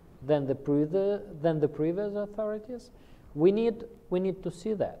risks than the previous authorities. We need to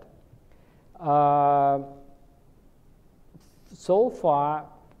see that. So far,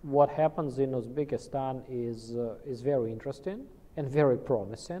 what happens in Uzbekistan is very interesting and very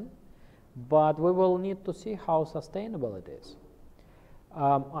promising, but we will need to see how sustainable it is.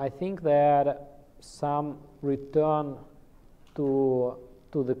 I think that some return to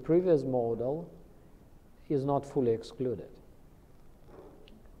the previous model is not fully excluded.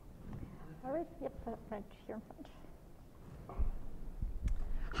 All right, yep, right here in front.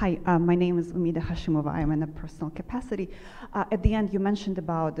 Hi, my name is Umida Hashimova. I'm in a personal capacity. At the end, you mentioned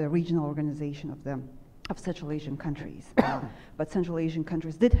about the regional organization of Central Asian countries. But Central Asian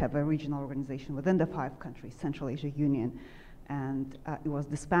countries did have a regional organization within the 5 countries, Central Asia Union, and it was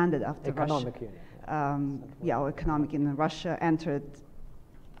disbanded after Economic Union. Or Economic Union. Russia entered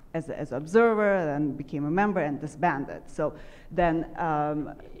as an observer and became a member and disbanded. So then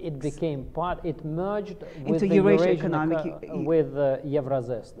it became part. It merged with into the Eurasian Eurasian with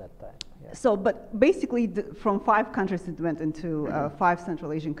Eurazes that time. Yeah. So, but basically, from 5 countries, it went into 5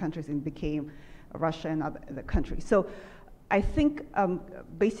 Central Asian countries and became Russia and other countries. So, I think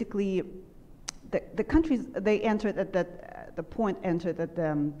basically the countries they entered at the point entered at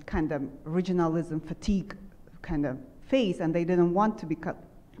the kind of regionalism fatigue kind of phase, and they didn't want to become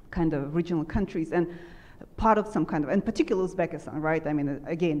kind of regional countries and part of some kind of, in particular Uzbekistan, right? I mean,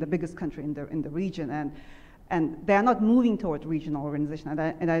 again, the biggest country in the region, And they are not moving towards regional organization,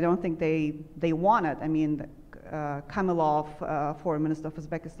 and I don't think they want it. I mean, Kamilov, foreign minister of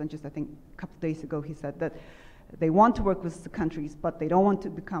Uzbekistan, just I think a couple of days ago, he said that they want to work with the countries, but they don't want to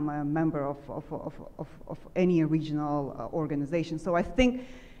become a member of any regional organization. So I think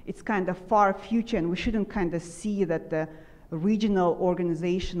it's kind of far future, and we shouldn't kind of see that the regional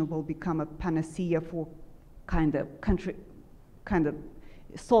organization will become a panacea for kind of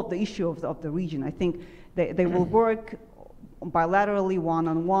solve the issue of the region. I think they will work bilaterally,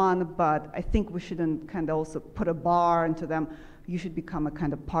 one-on-one, but I think we shouldn't kind of also put a bar into them. You should become a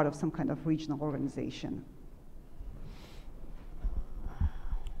kind of part of some kind of regional organization.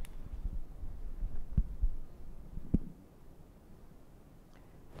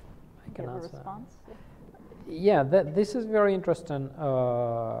 I can answer. Response? Yeah, this is very interesting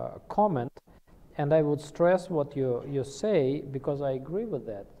comment, and I would stress what you say, because I agree with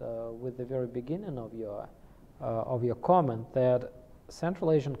that, with the very beginning of your comment, that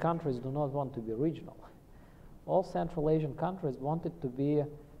Central Asian countries do not want to be regional. All Central Asian countries wanted to be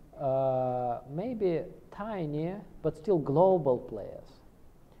maybe tiny, but still global players.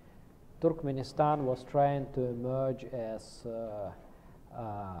 Turkmenistan was trying to emerge as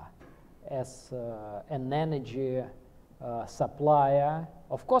an energy supplier,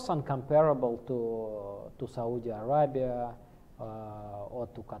 of course uncomparable to Saudi Arabia or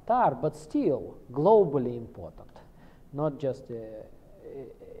to Qatar, but still globally important, not just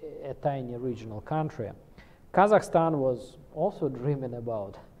a tiny regional country. Kazakhstan was also dreaming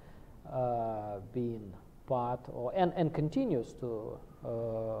about being part, and continues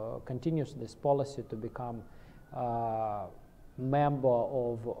this policy to become member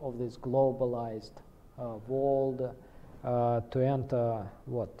of this globalized world, to enter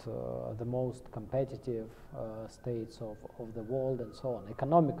the most competitive states of the world and so on,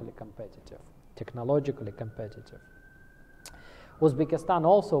 economically competitive, technologically competitive. Uzbekistan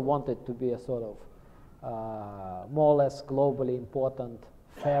also wanted to be a sort of more or less globally important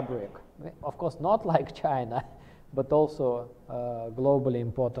fabric, of course not like China, but also globally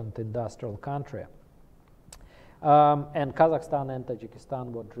important industrial country. And Kazakhstan and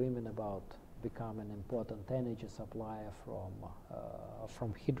Tajikistan were dreaming about becoming an important energy supplier from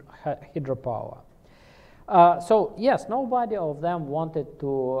hydropower. So yes, nobody of them wanted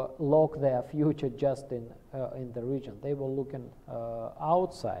to lock their future just in the region. They were looking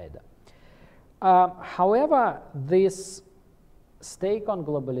outside. However, this stake on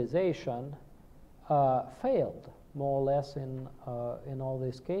globalization failed more or less in all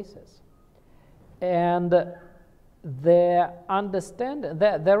these cases, and there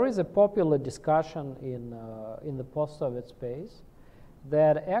is a popular discussion in the post-Soviet space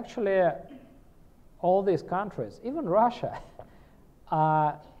that actually all these countries, even Russia,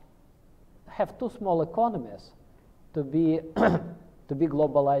 have too small economies to be to be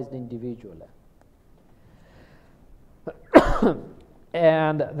globalized individually.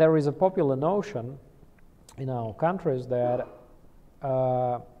 And there is a popular notion in our countries that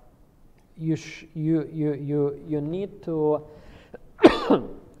you need to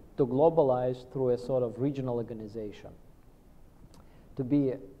to globalize through a sort of regional organization, to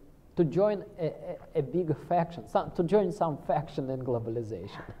join a big faction, to join some faction in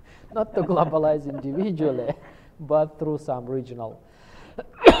globalization, not to globalize individually, but through some regional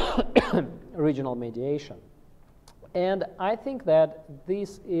regional mediation. And I think that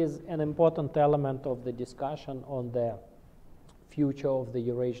this is an important element of the discussion on the future of the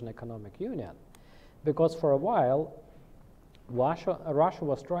Eurasian Economic Union, because for a while Russia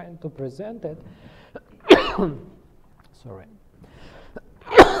was trying to present it sorry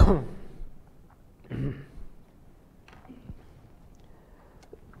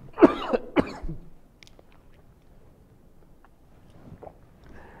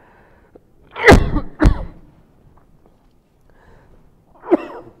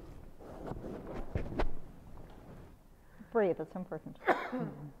Breathe, it's important.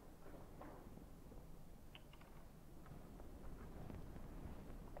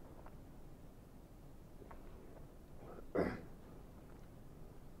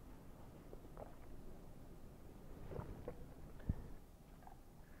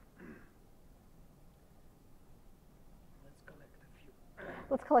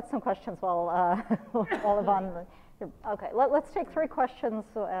 Let's collect some questions while Ivan. Okay, let's take 3 questions,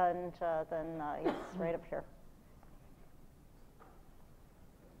 and then he's right up here.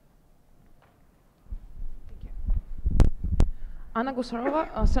 Anna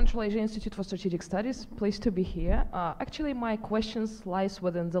Gusarova, Central Asia Institute for Strategic Studies. Pleased to be here. Actually, my questions lies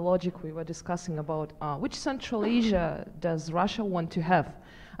within the logic we were discussing about which Central Asia does Russia want to have?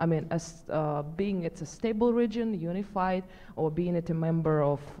 I mean, as being it a stable region, unified, or being it a member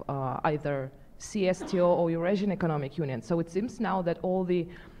of either CSTO or Eurasian Economic Union. So it seems now that all the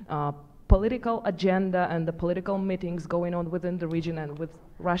political agenda and the political meetings going on within the region and with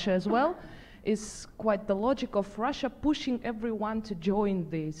Russia as well is quite the logic of Russia pushing everyone to join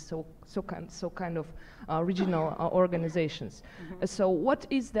these kind of regional organizations. Mm-hmm. So what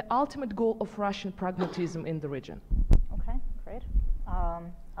is the ultimate goal of Russian pragmatism in the region? Okay, great.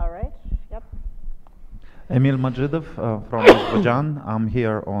 All right, yep. Emil Majidov from Azerbaijan. I'm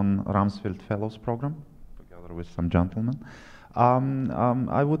here on Rumsfeld Fellows Program, together with some gentlemen.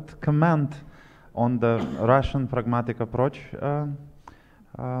 I would comment on the Russian pragmatic approach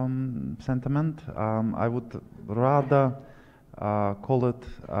sentiment. I would rather call it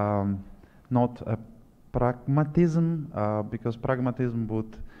not a pragmatism, because pragmatism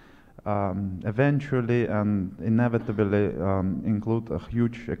would eventually and inevitably include a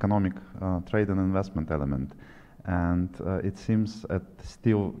huge economic trade and investment element. And it seems it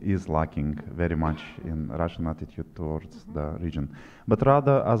still is lacking very much in Russian attitude towards the region, but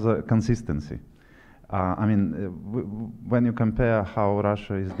rather as a consistency. I mean, when you compare how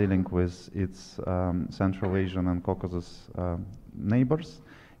Russia is dealing with its Central Asian and Caucasus neighbors,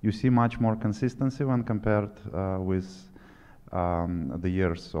 you see much more consistency when compared with the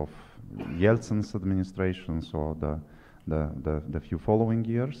years of Yeltsin's administrations or the few following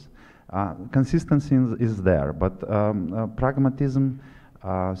years. Consistency is there, but pragmatism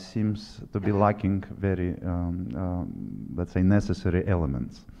seems to be lacking very, let's say, necessary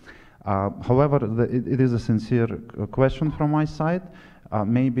elements. However, it is a sincere question from my side.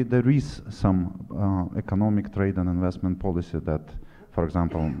 Maybe there is some economic trade and investment policy that, for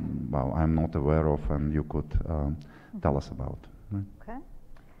example, well, I'm not aware of, and you could tell us about. Right? Okay.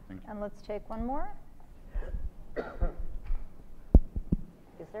 And let's take one more.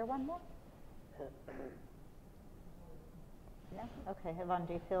 Is there one more? Yeah? Okay, Ivan,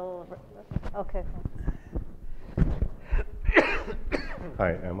 do you feel... Okay.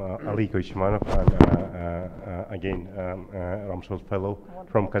 Hi, I'm Aliko Ishimanov. I'm again Rumsfeld Fellow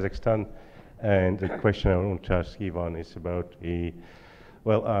from Kazakhstan. And the question I want to ask Ivan is about the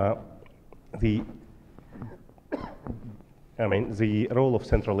role of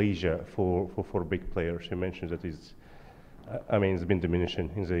Central Asia for big players. You mentioned that it's been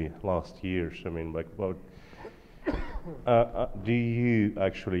diminishing in the last years. I mean, like, what do you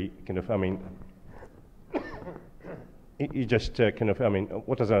actually kind of, you just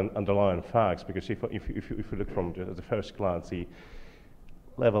what are the underlying facts? Because if you look from the first glance, the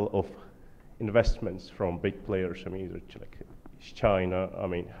level of investments from big players, like China,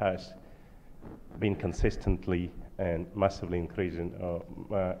 has been consistently and massively increasing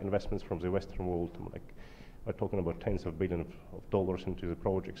investments from the Western world. Like, we're talking about tens of billions of dollars into the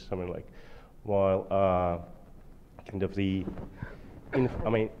projects. While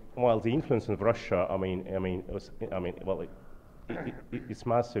while the influence of Russia, it's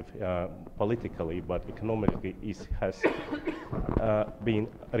massive politically, but economically it has been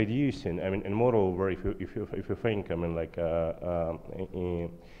reducing. And moreover, if you think,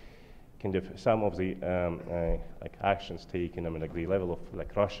 some of the actions taken, the level of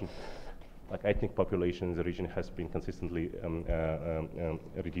Russian ethnic population in the region has been consistently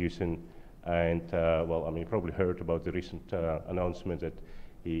reducing. And you probably heard about the recent announcement that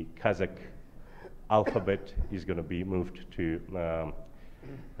the Kazakh alphabet is going to be moved to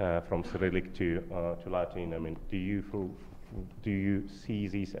from Cyrillic to Latin. Do you see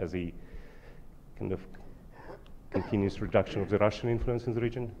this as a kind of continuous reduction of the Russian influence in the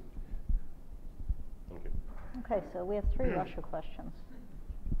region? Thank you. Okay, so we have 3 Russia questions.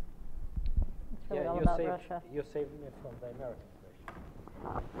 It's really all about Russia. You saved me from the American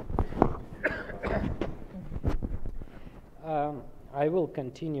question. I will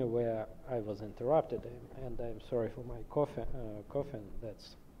continue where I was interrupted, and I'm sorry for my coughing.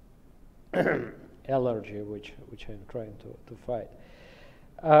 That's allergy, which I'm trying to fight.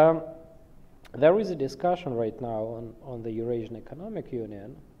 There is a discussion right now on the Eurasian Economic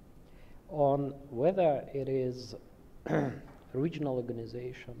Union on whether it is regional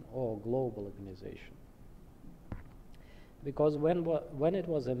organization or global organization. Because when it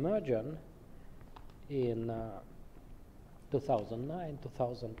was emerging in 2009,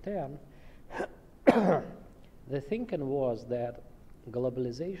 2010, the thinking was that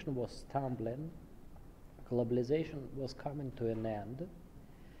globalization was stumbling, globalization was coming to an end,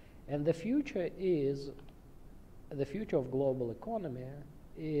 and the future of global economy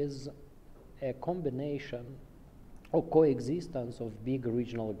is a combination or coexistence of big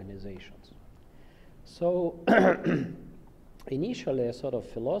regional organizations. So initially a sort of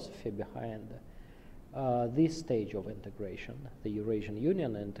philosophy behind this stage of integration, the Eurasian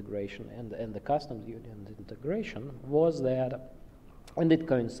Union integration and the customs union integration, was that, and it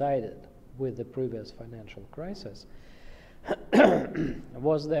coincided with the previous financial crisis,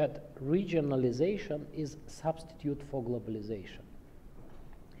 was that regionalization is substitute for globalization.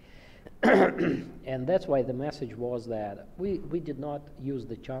 And that's why the message was that we did not use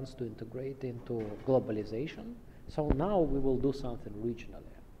the chance to integrate into globalization, so now we will do something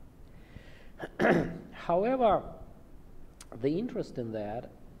regionally. However, the interest in that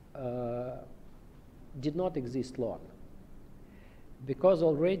did not exist long, because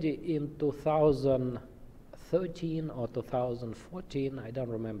already in 2013 or 2014, I don't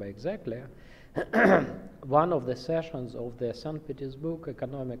remember exactly, one of the sessions of the St. Petersburg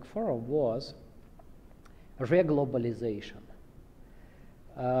Economic Forum was reglobalization.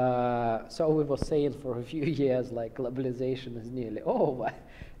 So we were saying for a few years, like, globalization is nearly over.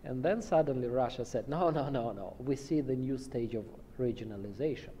 And then suddenly Russia said, no, no, no, no. We see the new stage of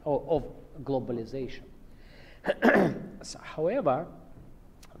regionalization, or of globalization. So, however,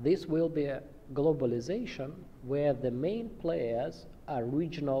 this will be a globalization where the main players are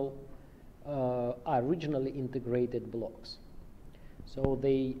regionally integrated blocks. So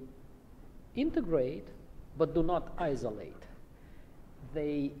they integrate, but do not isolate.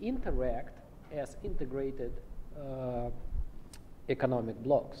 They interact as integrated economic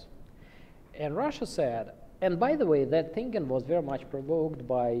blocks. And Russia said, and by the way, that thinking was very much provoked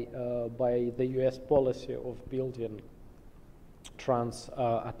by the US policy of building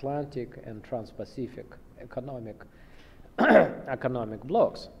transatlantic and trans-Pacific economic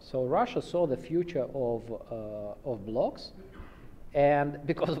blocks. So Russia saw the future of blocks, and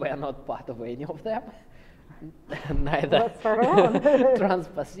because we are not part of any of them, neither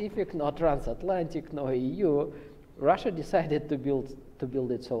trans-Pacific, nor transatlantic, nor EU, Russia decided to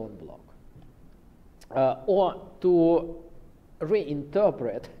build its own bloc, or to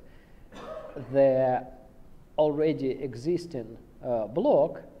reinterpret the already existing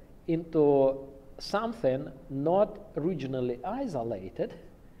bloc into something not regionally isolated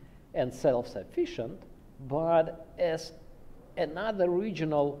and self-sufficient, but as another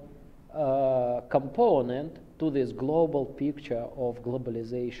regional component to this global picture of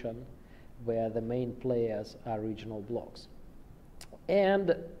globalization, where the main players are regional blocks.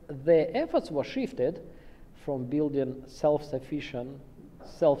 And the efforts were shifted from building self-sufficient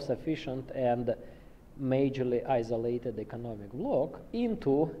and majorly isolated economic bloc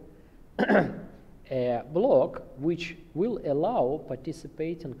into a bloc which will allow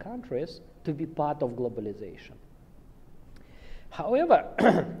participating countries to be part of globalization. However,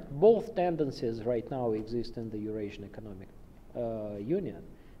 both tendencies right now exist in the Eurasian Economic Union.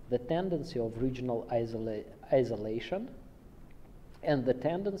 The tendency of regional isolation and the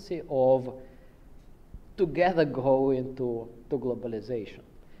tendency of together going to globalization.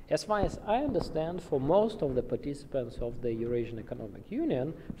 As far as I understand, for most of the participants of the Eurasian Economic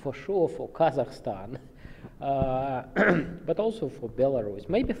Union, for sure for Kazakhstan, but also for Belarus.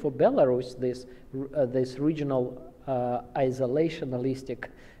 Maybe for Belarus, this regional isolationistic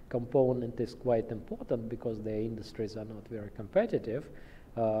component is quite important because their industries are not very competitive,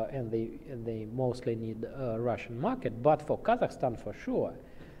 and they mostly need a Russian market. But for Kazakhstan, for sure,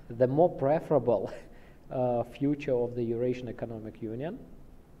 the more preferable future of the Eurasian Economic Union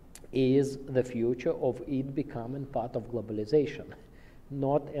is the future of it becoming part of globalization,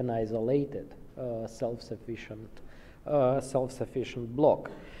 not an isolated, self-sufficient bloc.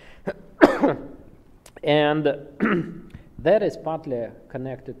 And that is partly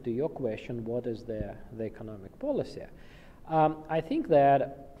connected to your question, what is the economic policy? I think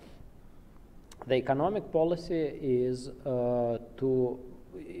that the economic policy is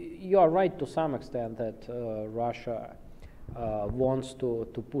you are right to some extent that Russia wants to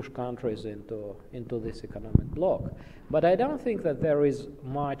push countries into this economic bloc. But I don't think that there is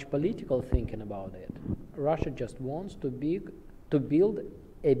much political thinking about it. Russia just wants to build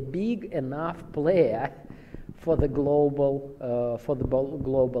a big enough player for the global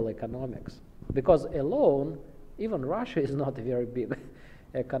economics. Because alone, even Russia is not a very big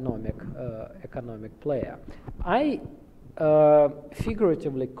economic player. I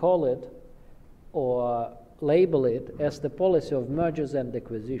figuratively call it or label it as the policy of mergers and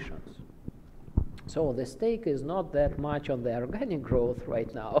acquisitions. So the stake is not that much on the organic growth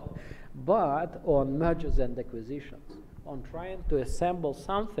right now, but on mergers and acquisitions, on trying to assemble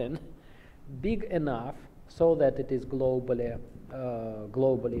something big enough so that it is globally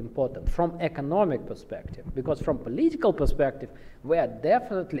important from economic perspective. Because from political perspective, we are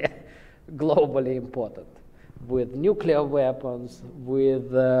definitely globally important. with nuclear weapons,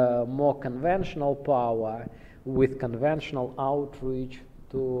 with more conventional power, with conventional outreach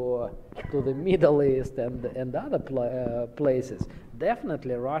to the Middle East and other places.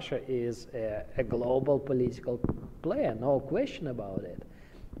 Definitely Russia is a global political player, no question about it.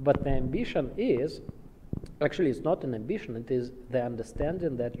 But the ambition is, actually it's not an ambition, it is the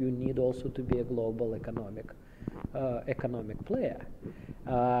understanding that you need also to be a global economic player.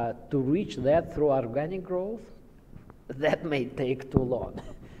 To reach that through organic growth, that may take too long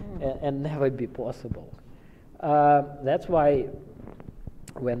and never be possible. That's why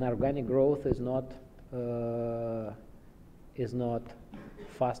when organic growth is not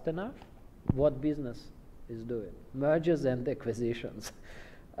fast enough, what business is doing? Mergers and acquisitions.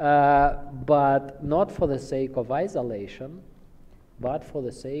 But not for the sake of isolation, but for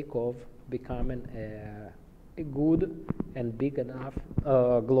the sake of becoming a good and big enough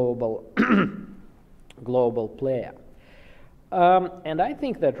global global player. And I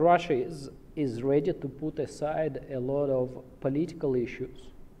think that Russia is ready to put aside a lot of political issues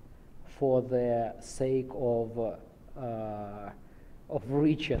for the sake of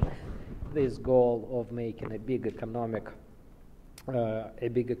reaching this goal of making a big economic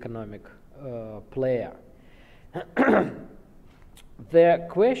player. The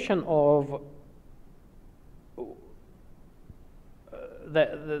question of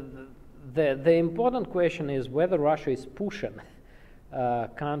the important question is whether Russia is pushing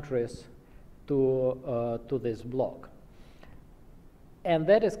countries to this bloc, and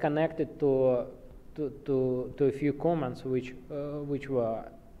that is connected to a few comments which were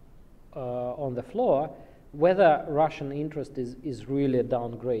on the floor, whether Russian interest is really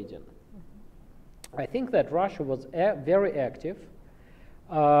downgrading. I think that Russia was very active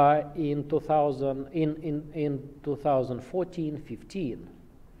in 2014-15,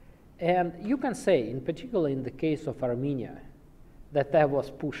 and you can say, in particular in the case of Armenia, that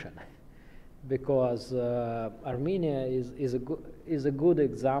was pushing, because Armenia is a good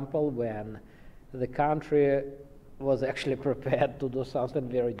example when the country was actually prepared to do something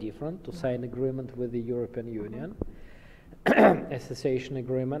very different, to sign agreement with the European Union, association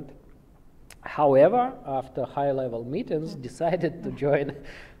agreement. However, after high-level meetings, decided to join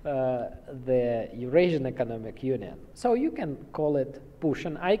the Eurasian Economic Union. So you can call it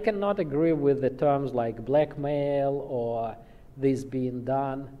pushing. I cannot agree with the terms like blackmail or this being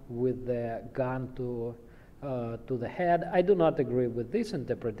done with the gun to the head. I do not agree with these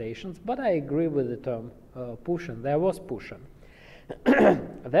interpretations, but I agree with the term pushing. There was pushing.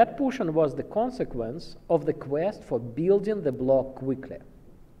 That pushing was the consequence of the quest for building the bloc quickly.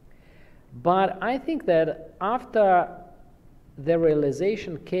 But I think that after the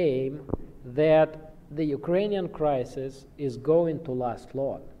realization came that the Ukrainian crisis is going to last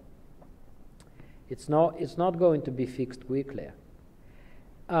long, it's not going to be fixed quickly.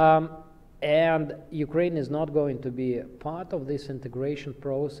 And Ukraine is not going to be part of this integration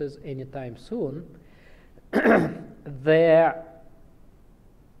process anytime soon. The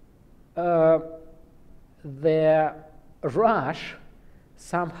rush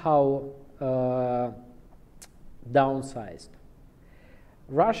somehow downsized.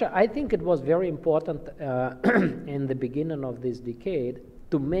 Russia, I think it was very important in the beginning of this decade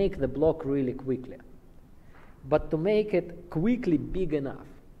to make the bloc really quickly, but to make it quickly big enough.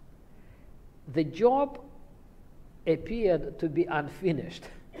 The job appeared to be unfinished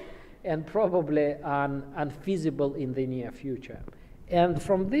and probably unfeasible in the near future. And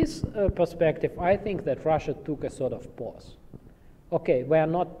from this perspective, I think that Russia took a sort of pause. Okay, we are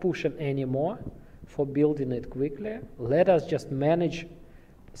not pushing anymore for building it quickly. Let us just manage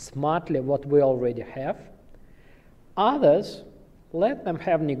smartly what we already have. Others, let them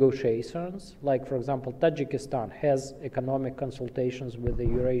have negotiations. Like, for example, Tajikistan has economic consultations with the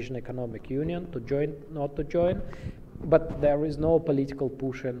Eurasian Economic Union to join, not to join, but there is no political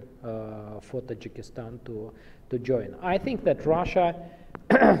pushing for Tajikistan to join. I think that Russia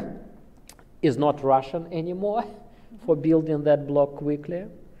is not Russian anymore for building that bloc quickly.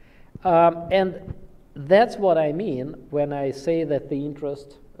 And that's what I mean when I say that the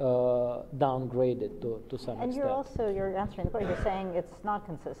interest downgraded to some extent. And you're answering the question, you're saying it's not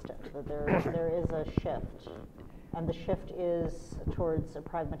consistent, that there is a shift, and the shift is towards a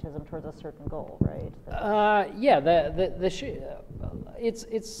pragmatism, towards a certain goal, right? Yeah, it's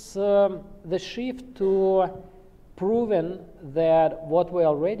the shift to proving that what we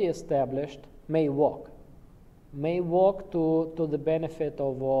already established may work to the benefit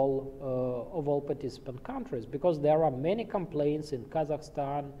of all participant countries, because there are many complaints in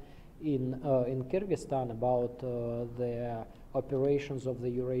Kazakhstan, in Kyrgyzstan about the operations of the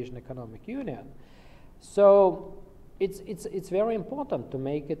Eurasian Economic Union. So it's very important to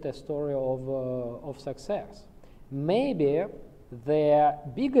make it a story of success. Maybe the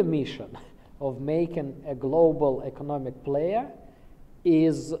bigger mission of making a global economic player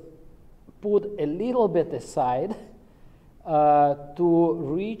is put a little bit aside to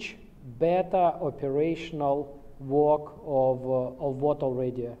reach better operational work of what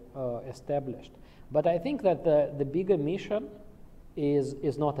already established. But I think that the bigger mission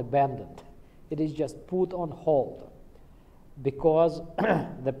is not abandoned. It is just put on hold because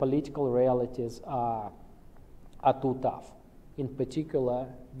the political realities are too tough, in particular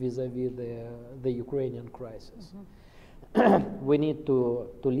vis-a-vis the Ukrainian crisis. Mm-hmm. We need to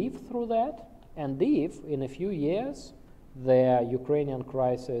live through that, and if in a few years the Ukrainian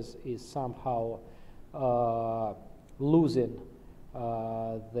crisis is somehow losing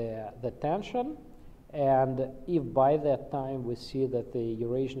the tension, and if by that time we see that the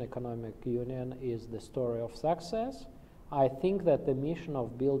Eurasian Economic Union is the story of success, I think that the mission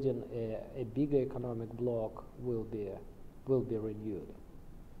of building a bigger economic bloc will be renewed.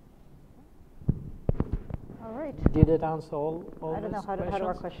 All right. Did it answer all I don't know, how do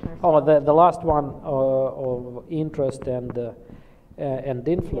our questioners? Oh, the last one of interest and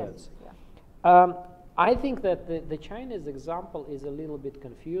influence. Yes. Yeah. I think that the Chinese example is a little bit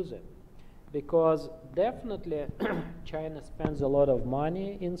confusing because definitely China spends a lot of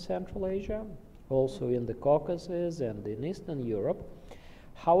money in Central Asia, also in the Caucasus and in Eastern Europe.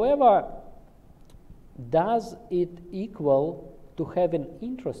 However, does it equal to have an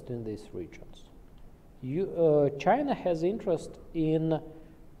interest in these regions? China has interest in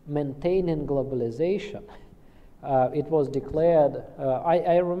maintaining globalization. It was declared,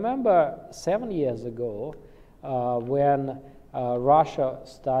 I remember 7 years ago when Russia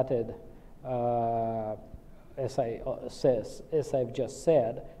started, as I've just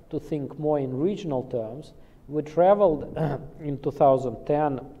said, to think more in regional terms. We traveled in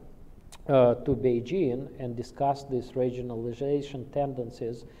 2010 to Beijing and discussed these regionalization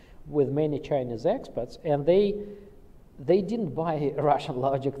tendencies with many Chinese experts, and they didn't buy Russian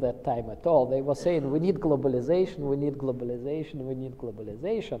logic that time at all. They were saying, we need globalization, we need globalization, we need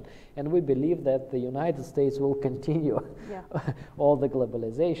globalization, and we believe that the United States will continue all the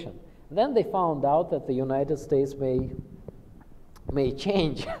globalization. Then they found out that the United States may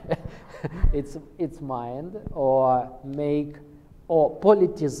change its mind or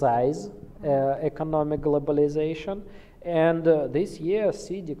politicize economic globalization. And this year,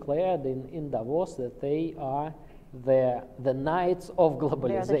 Xi declared in Davos that they are the knights of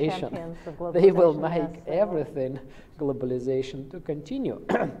globalization. They are the champions of globalization. They will make everything globalization to continue.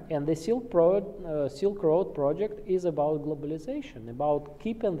 And the Silk Road project is about globalization, about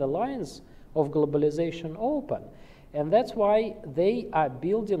keeping the lines of globalization open. And that's why they are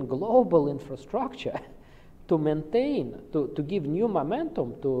building global infrastructure to maintain, to give new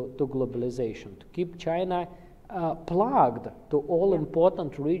momentum to globalization, to keep China plugged to all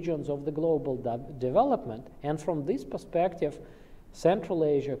important regions of the global development. And from this perspective, Central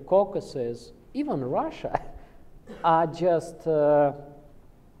Asia, Caucasus, even Russia are just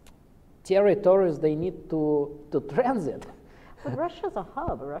territories they need to transit. But Russia's a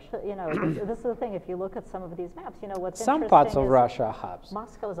hub. Russia, you know, this is the thing. If you look at some of these maps, you know what's some interesting parts of is Russia are hubs.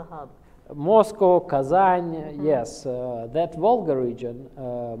 Moscow is a hub. Moscow, Kazan, yes, that Volga region,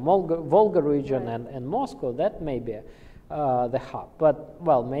 and Moscow, that may be the hub. But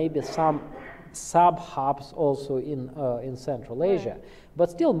well, maybe some sub-hubs also in Central Asia. But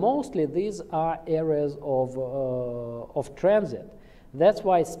still, mostly these are areas of transit. That's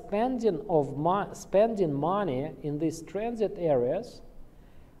why spending money in these transit areas,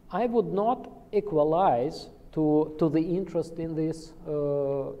 I would not equalize to the interest in these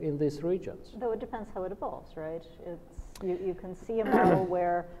regions. Though it depends how it evolves, right? You can see a model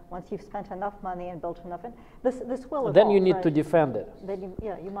where once you've spent enough money and built enough, this will evolve. Then you need to defend it. Then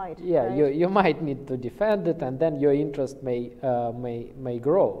you might. Yeah, right? you might need to defend it, and then your interest may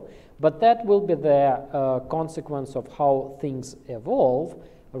grow. But that will be the consequence of how things evolve,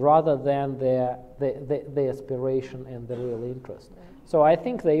 rather than the aspiration and the real interest. Yeah. So I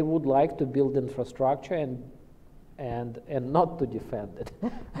think they would like to build infrastructure and not to defend it,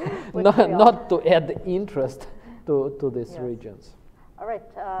 not to add interest to these regions. All right,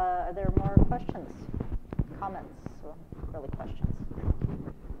 are there more questions, comments, or really questions?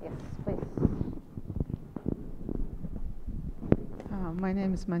 Yes, please. My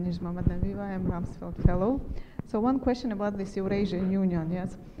name is Manish Mamadnaviva. I am Rumsfeld Fellow. So one question about this Eurasian Union,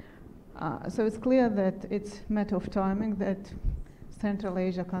 yes. So it's clear that it's a matter of timing that Central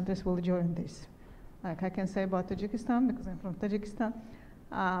Asia countries will join this. Like I can say about Tajikistan, because I'm from Tajikistan.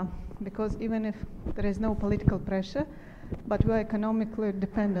 because even if there is no political pressure, but we are economically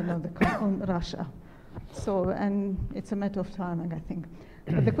dependent on Russia. So, and it's a matter of timing, I think.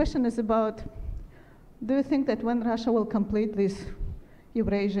 But the question is about, do you think that when Russia will complete this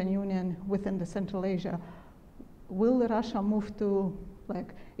Eurasian Union within the Central Asia, will Russia move to,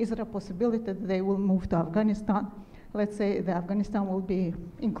 like, is there a possibility that they will move to Afghanistan? Let's say that Afghanistan will be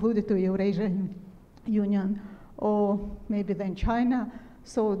included to Eurasian Union, or maybe then China.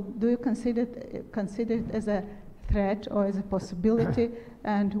 So do you consider it as a threat or as a possibility?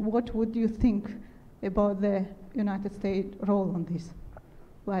 And what would you think about the United States role on this?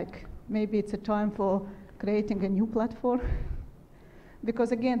 Like, maybe it's a time for creating a new platform?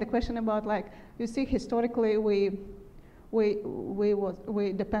 Because again, the question about, like, you see, historically we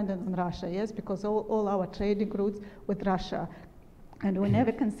depended on Russia, yes, because all our trading routes with Russia, and we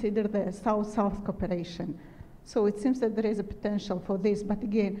never considered the South-South cooperation. So it seems that there is a potential for this, but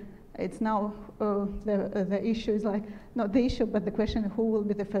again, it's now the issue is like, not the issue, but the question of who will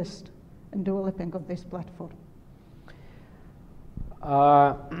be the first in developing of this platform.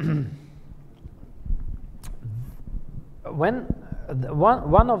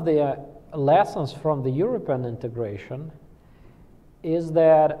 One of the lessons from the European integration is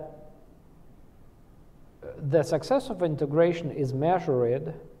that the success of integration is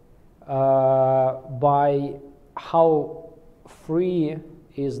measured by how free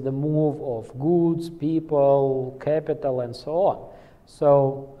is the move of goods, people, capital, and so on.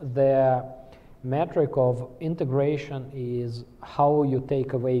 So the metric of integration is how you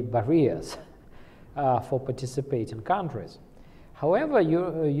take away barriers for participating countries. However,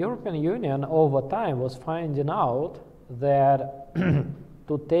 European Union over time was finding out that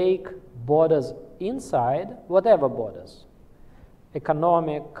to take borders inside, whatever borders,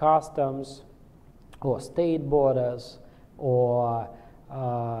 economic, customs, or state borders, or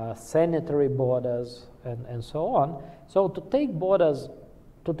sanitary borders, and so on. So to take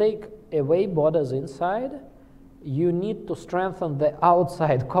away borders inside, you need to strengthen the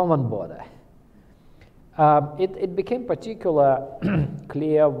outside common border. It became particularly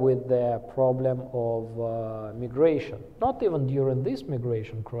clear with the problem of migration, not even during this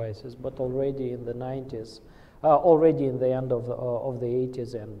migration crisis, but already in the 90s, already in the end of the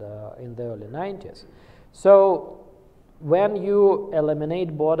 80s and in the early 90s. So when you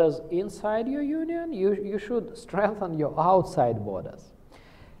eliminate borders inside your union, you should strengthen your outside borders.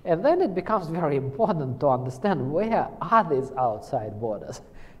 And then it becomes very important to understand where are these outside borders,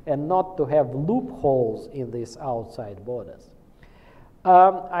 and not to have loopholes in these outside borders.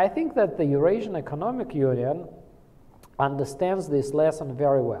 I think that the Eurasian Economic Union understands this lesson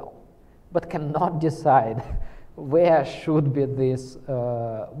very well, but cannot decide where should be this,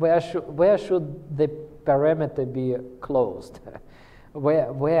 where should the perimeter be closed,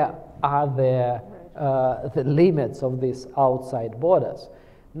 where are the limits of these outside borders.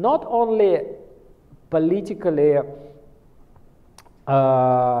 Not only politically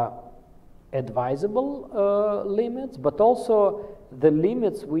advisable limits, but also the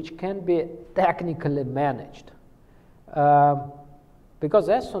limits which can be technically managed. Because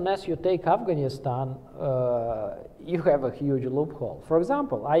as soon as you take Afghanistan, you have a huge loophole. For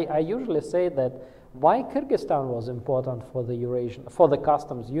example, I usually say that why Kyrgyzstan was important for the Eurasian, for the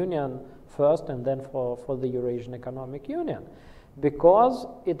customs union first, and then for the Eurasian Economic Union, because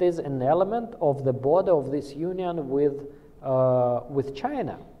it is an element of the border of this union with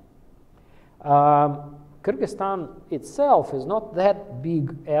China. Kyrgyzstan itself is not that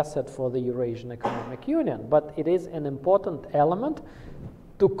big asset for the Eurasian Economic Union, but it is an important element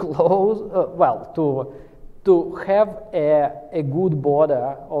to close, to have a good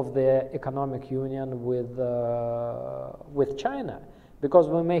border of the economic union with China, because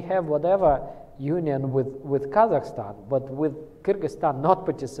we may have whatever union with Kazakhstan, but with Kyrgyzstan not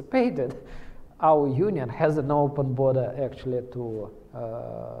participated, our union has an open border actually to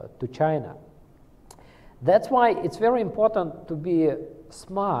China. That's why it's very important to be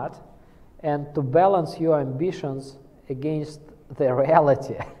smart and to balance your ambitions against the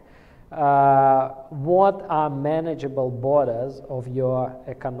reality. What are manageable borders of your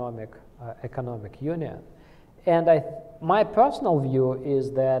economic union? And my personal view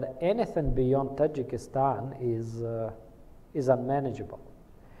is that anything beyond Tajikistan is unmanageable.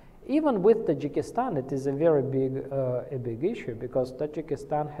 Even with Tajikistan, it is a very big issue, because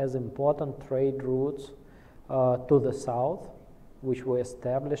Tajikistan has important trade routes to the south, which were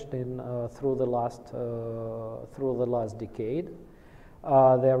established through the last decade.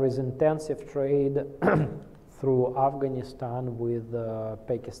 There is intensive trade through Afghanistan with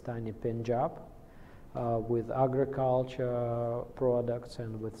Pakistani Punjab. with agriculture products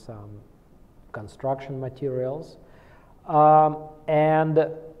and with some construction materials. And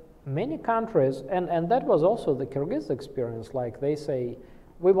many countries, and that was also the Kyrgyz experience, like they say,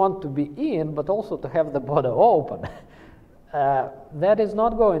 we want to be in, but also to have the border open. That is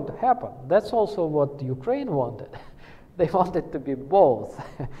not going to happen. That's also what Ukraine wanted. They wanted to be both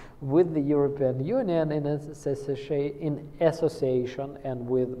with the European Union in association and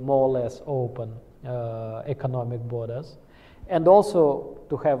with more or less open economic borders, and also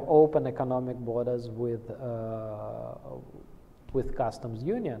to have open economic borders with customs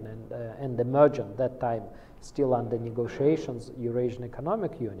union and emergent, that time still under negotiations, Eurasian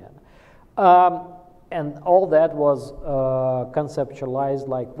Economic Union. And all that was conceptualized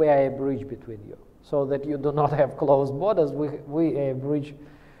like we are a bridge between you, so that you do not have closed borders, we are a bridge.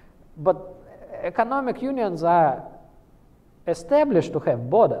 But economic unions are established to have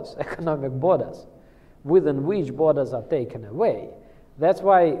borders, economic borders, within which borders are taken away. That's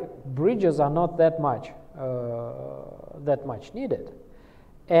why bridges are not that much needed.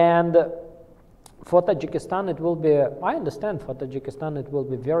 And for Tajikistan, it will be, I understand for Tajikistan, it will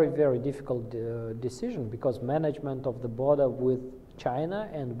be very, very difficult decision, because management of the border with China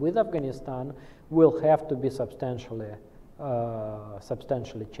and with Afghanistan will have to be substantially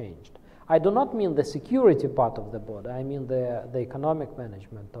changed. I do not mean the security part of the border, I mean the economic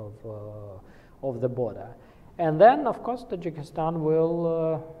management of the border. And then, of course, Tajikistan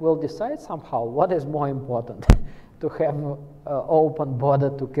will decide somehow what is more important, to have an open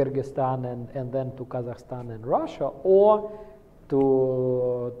border to Kyrgyzstan and then to Kazakhstan and Russia, or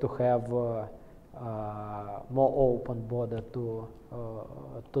to have more open border to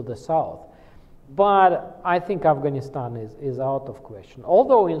the south. But I think Afghanistan is out of question.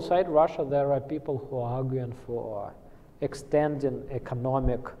 Although inside Russia there are people who are arguing for extending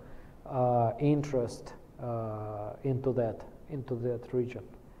economic interest into that region.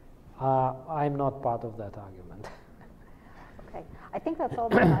 I'm not part of that argument. Okay, I think that's all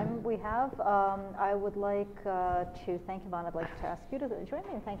the time we have. I would like to thank Ivan. I'd like to ask you to join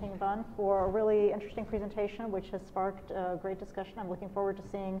me in thanking Ivan for a really interesting presentation, which has sparked a great discussion. I'm looking forward to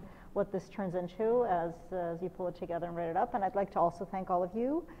seeing what this turns into as you pull it together and write it up. And I'd like to also thank all of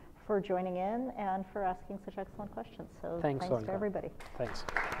you for joining in and for asking such excellent questions. So thanks to everybody. Thanks.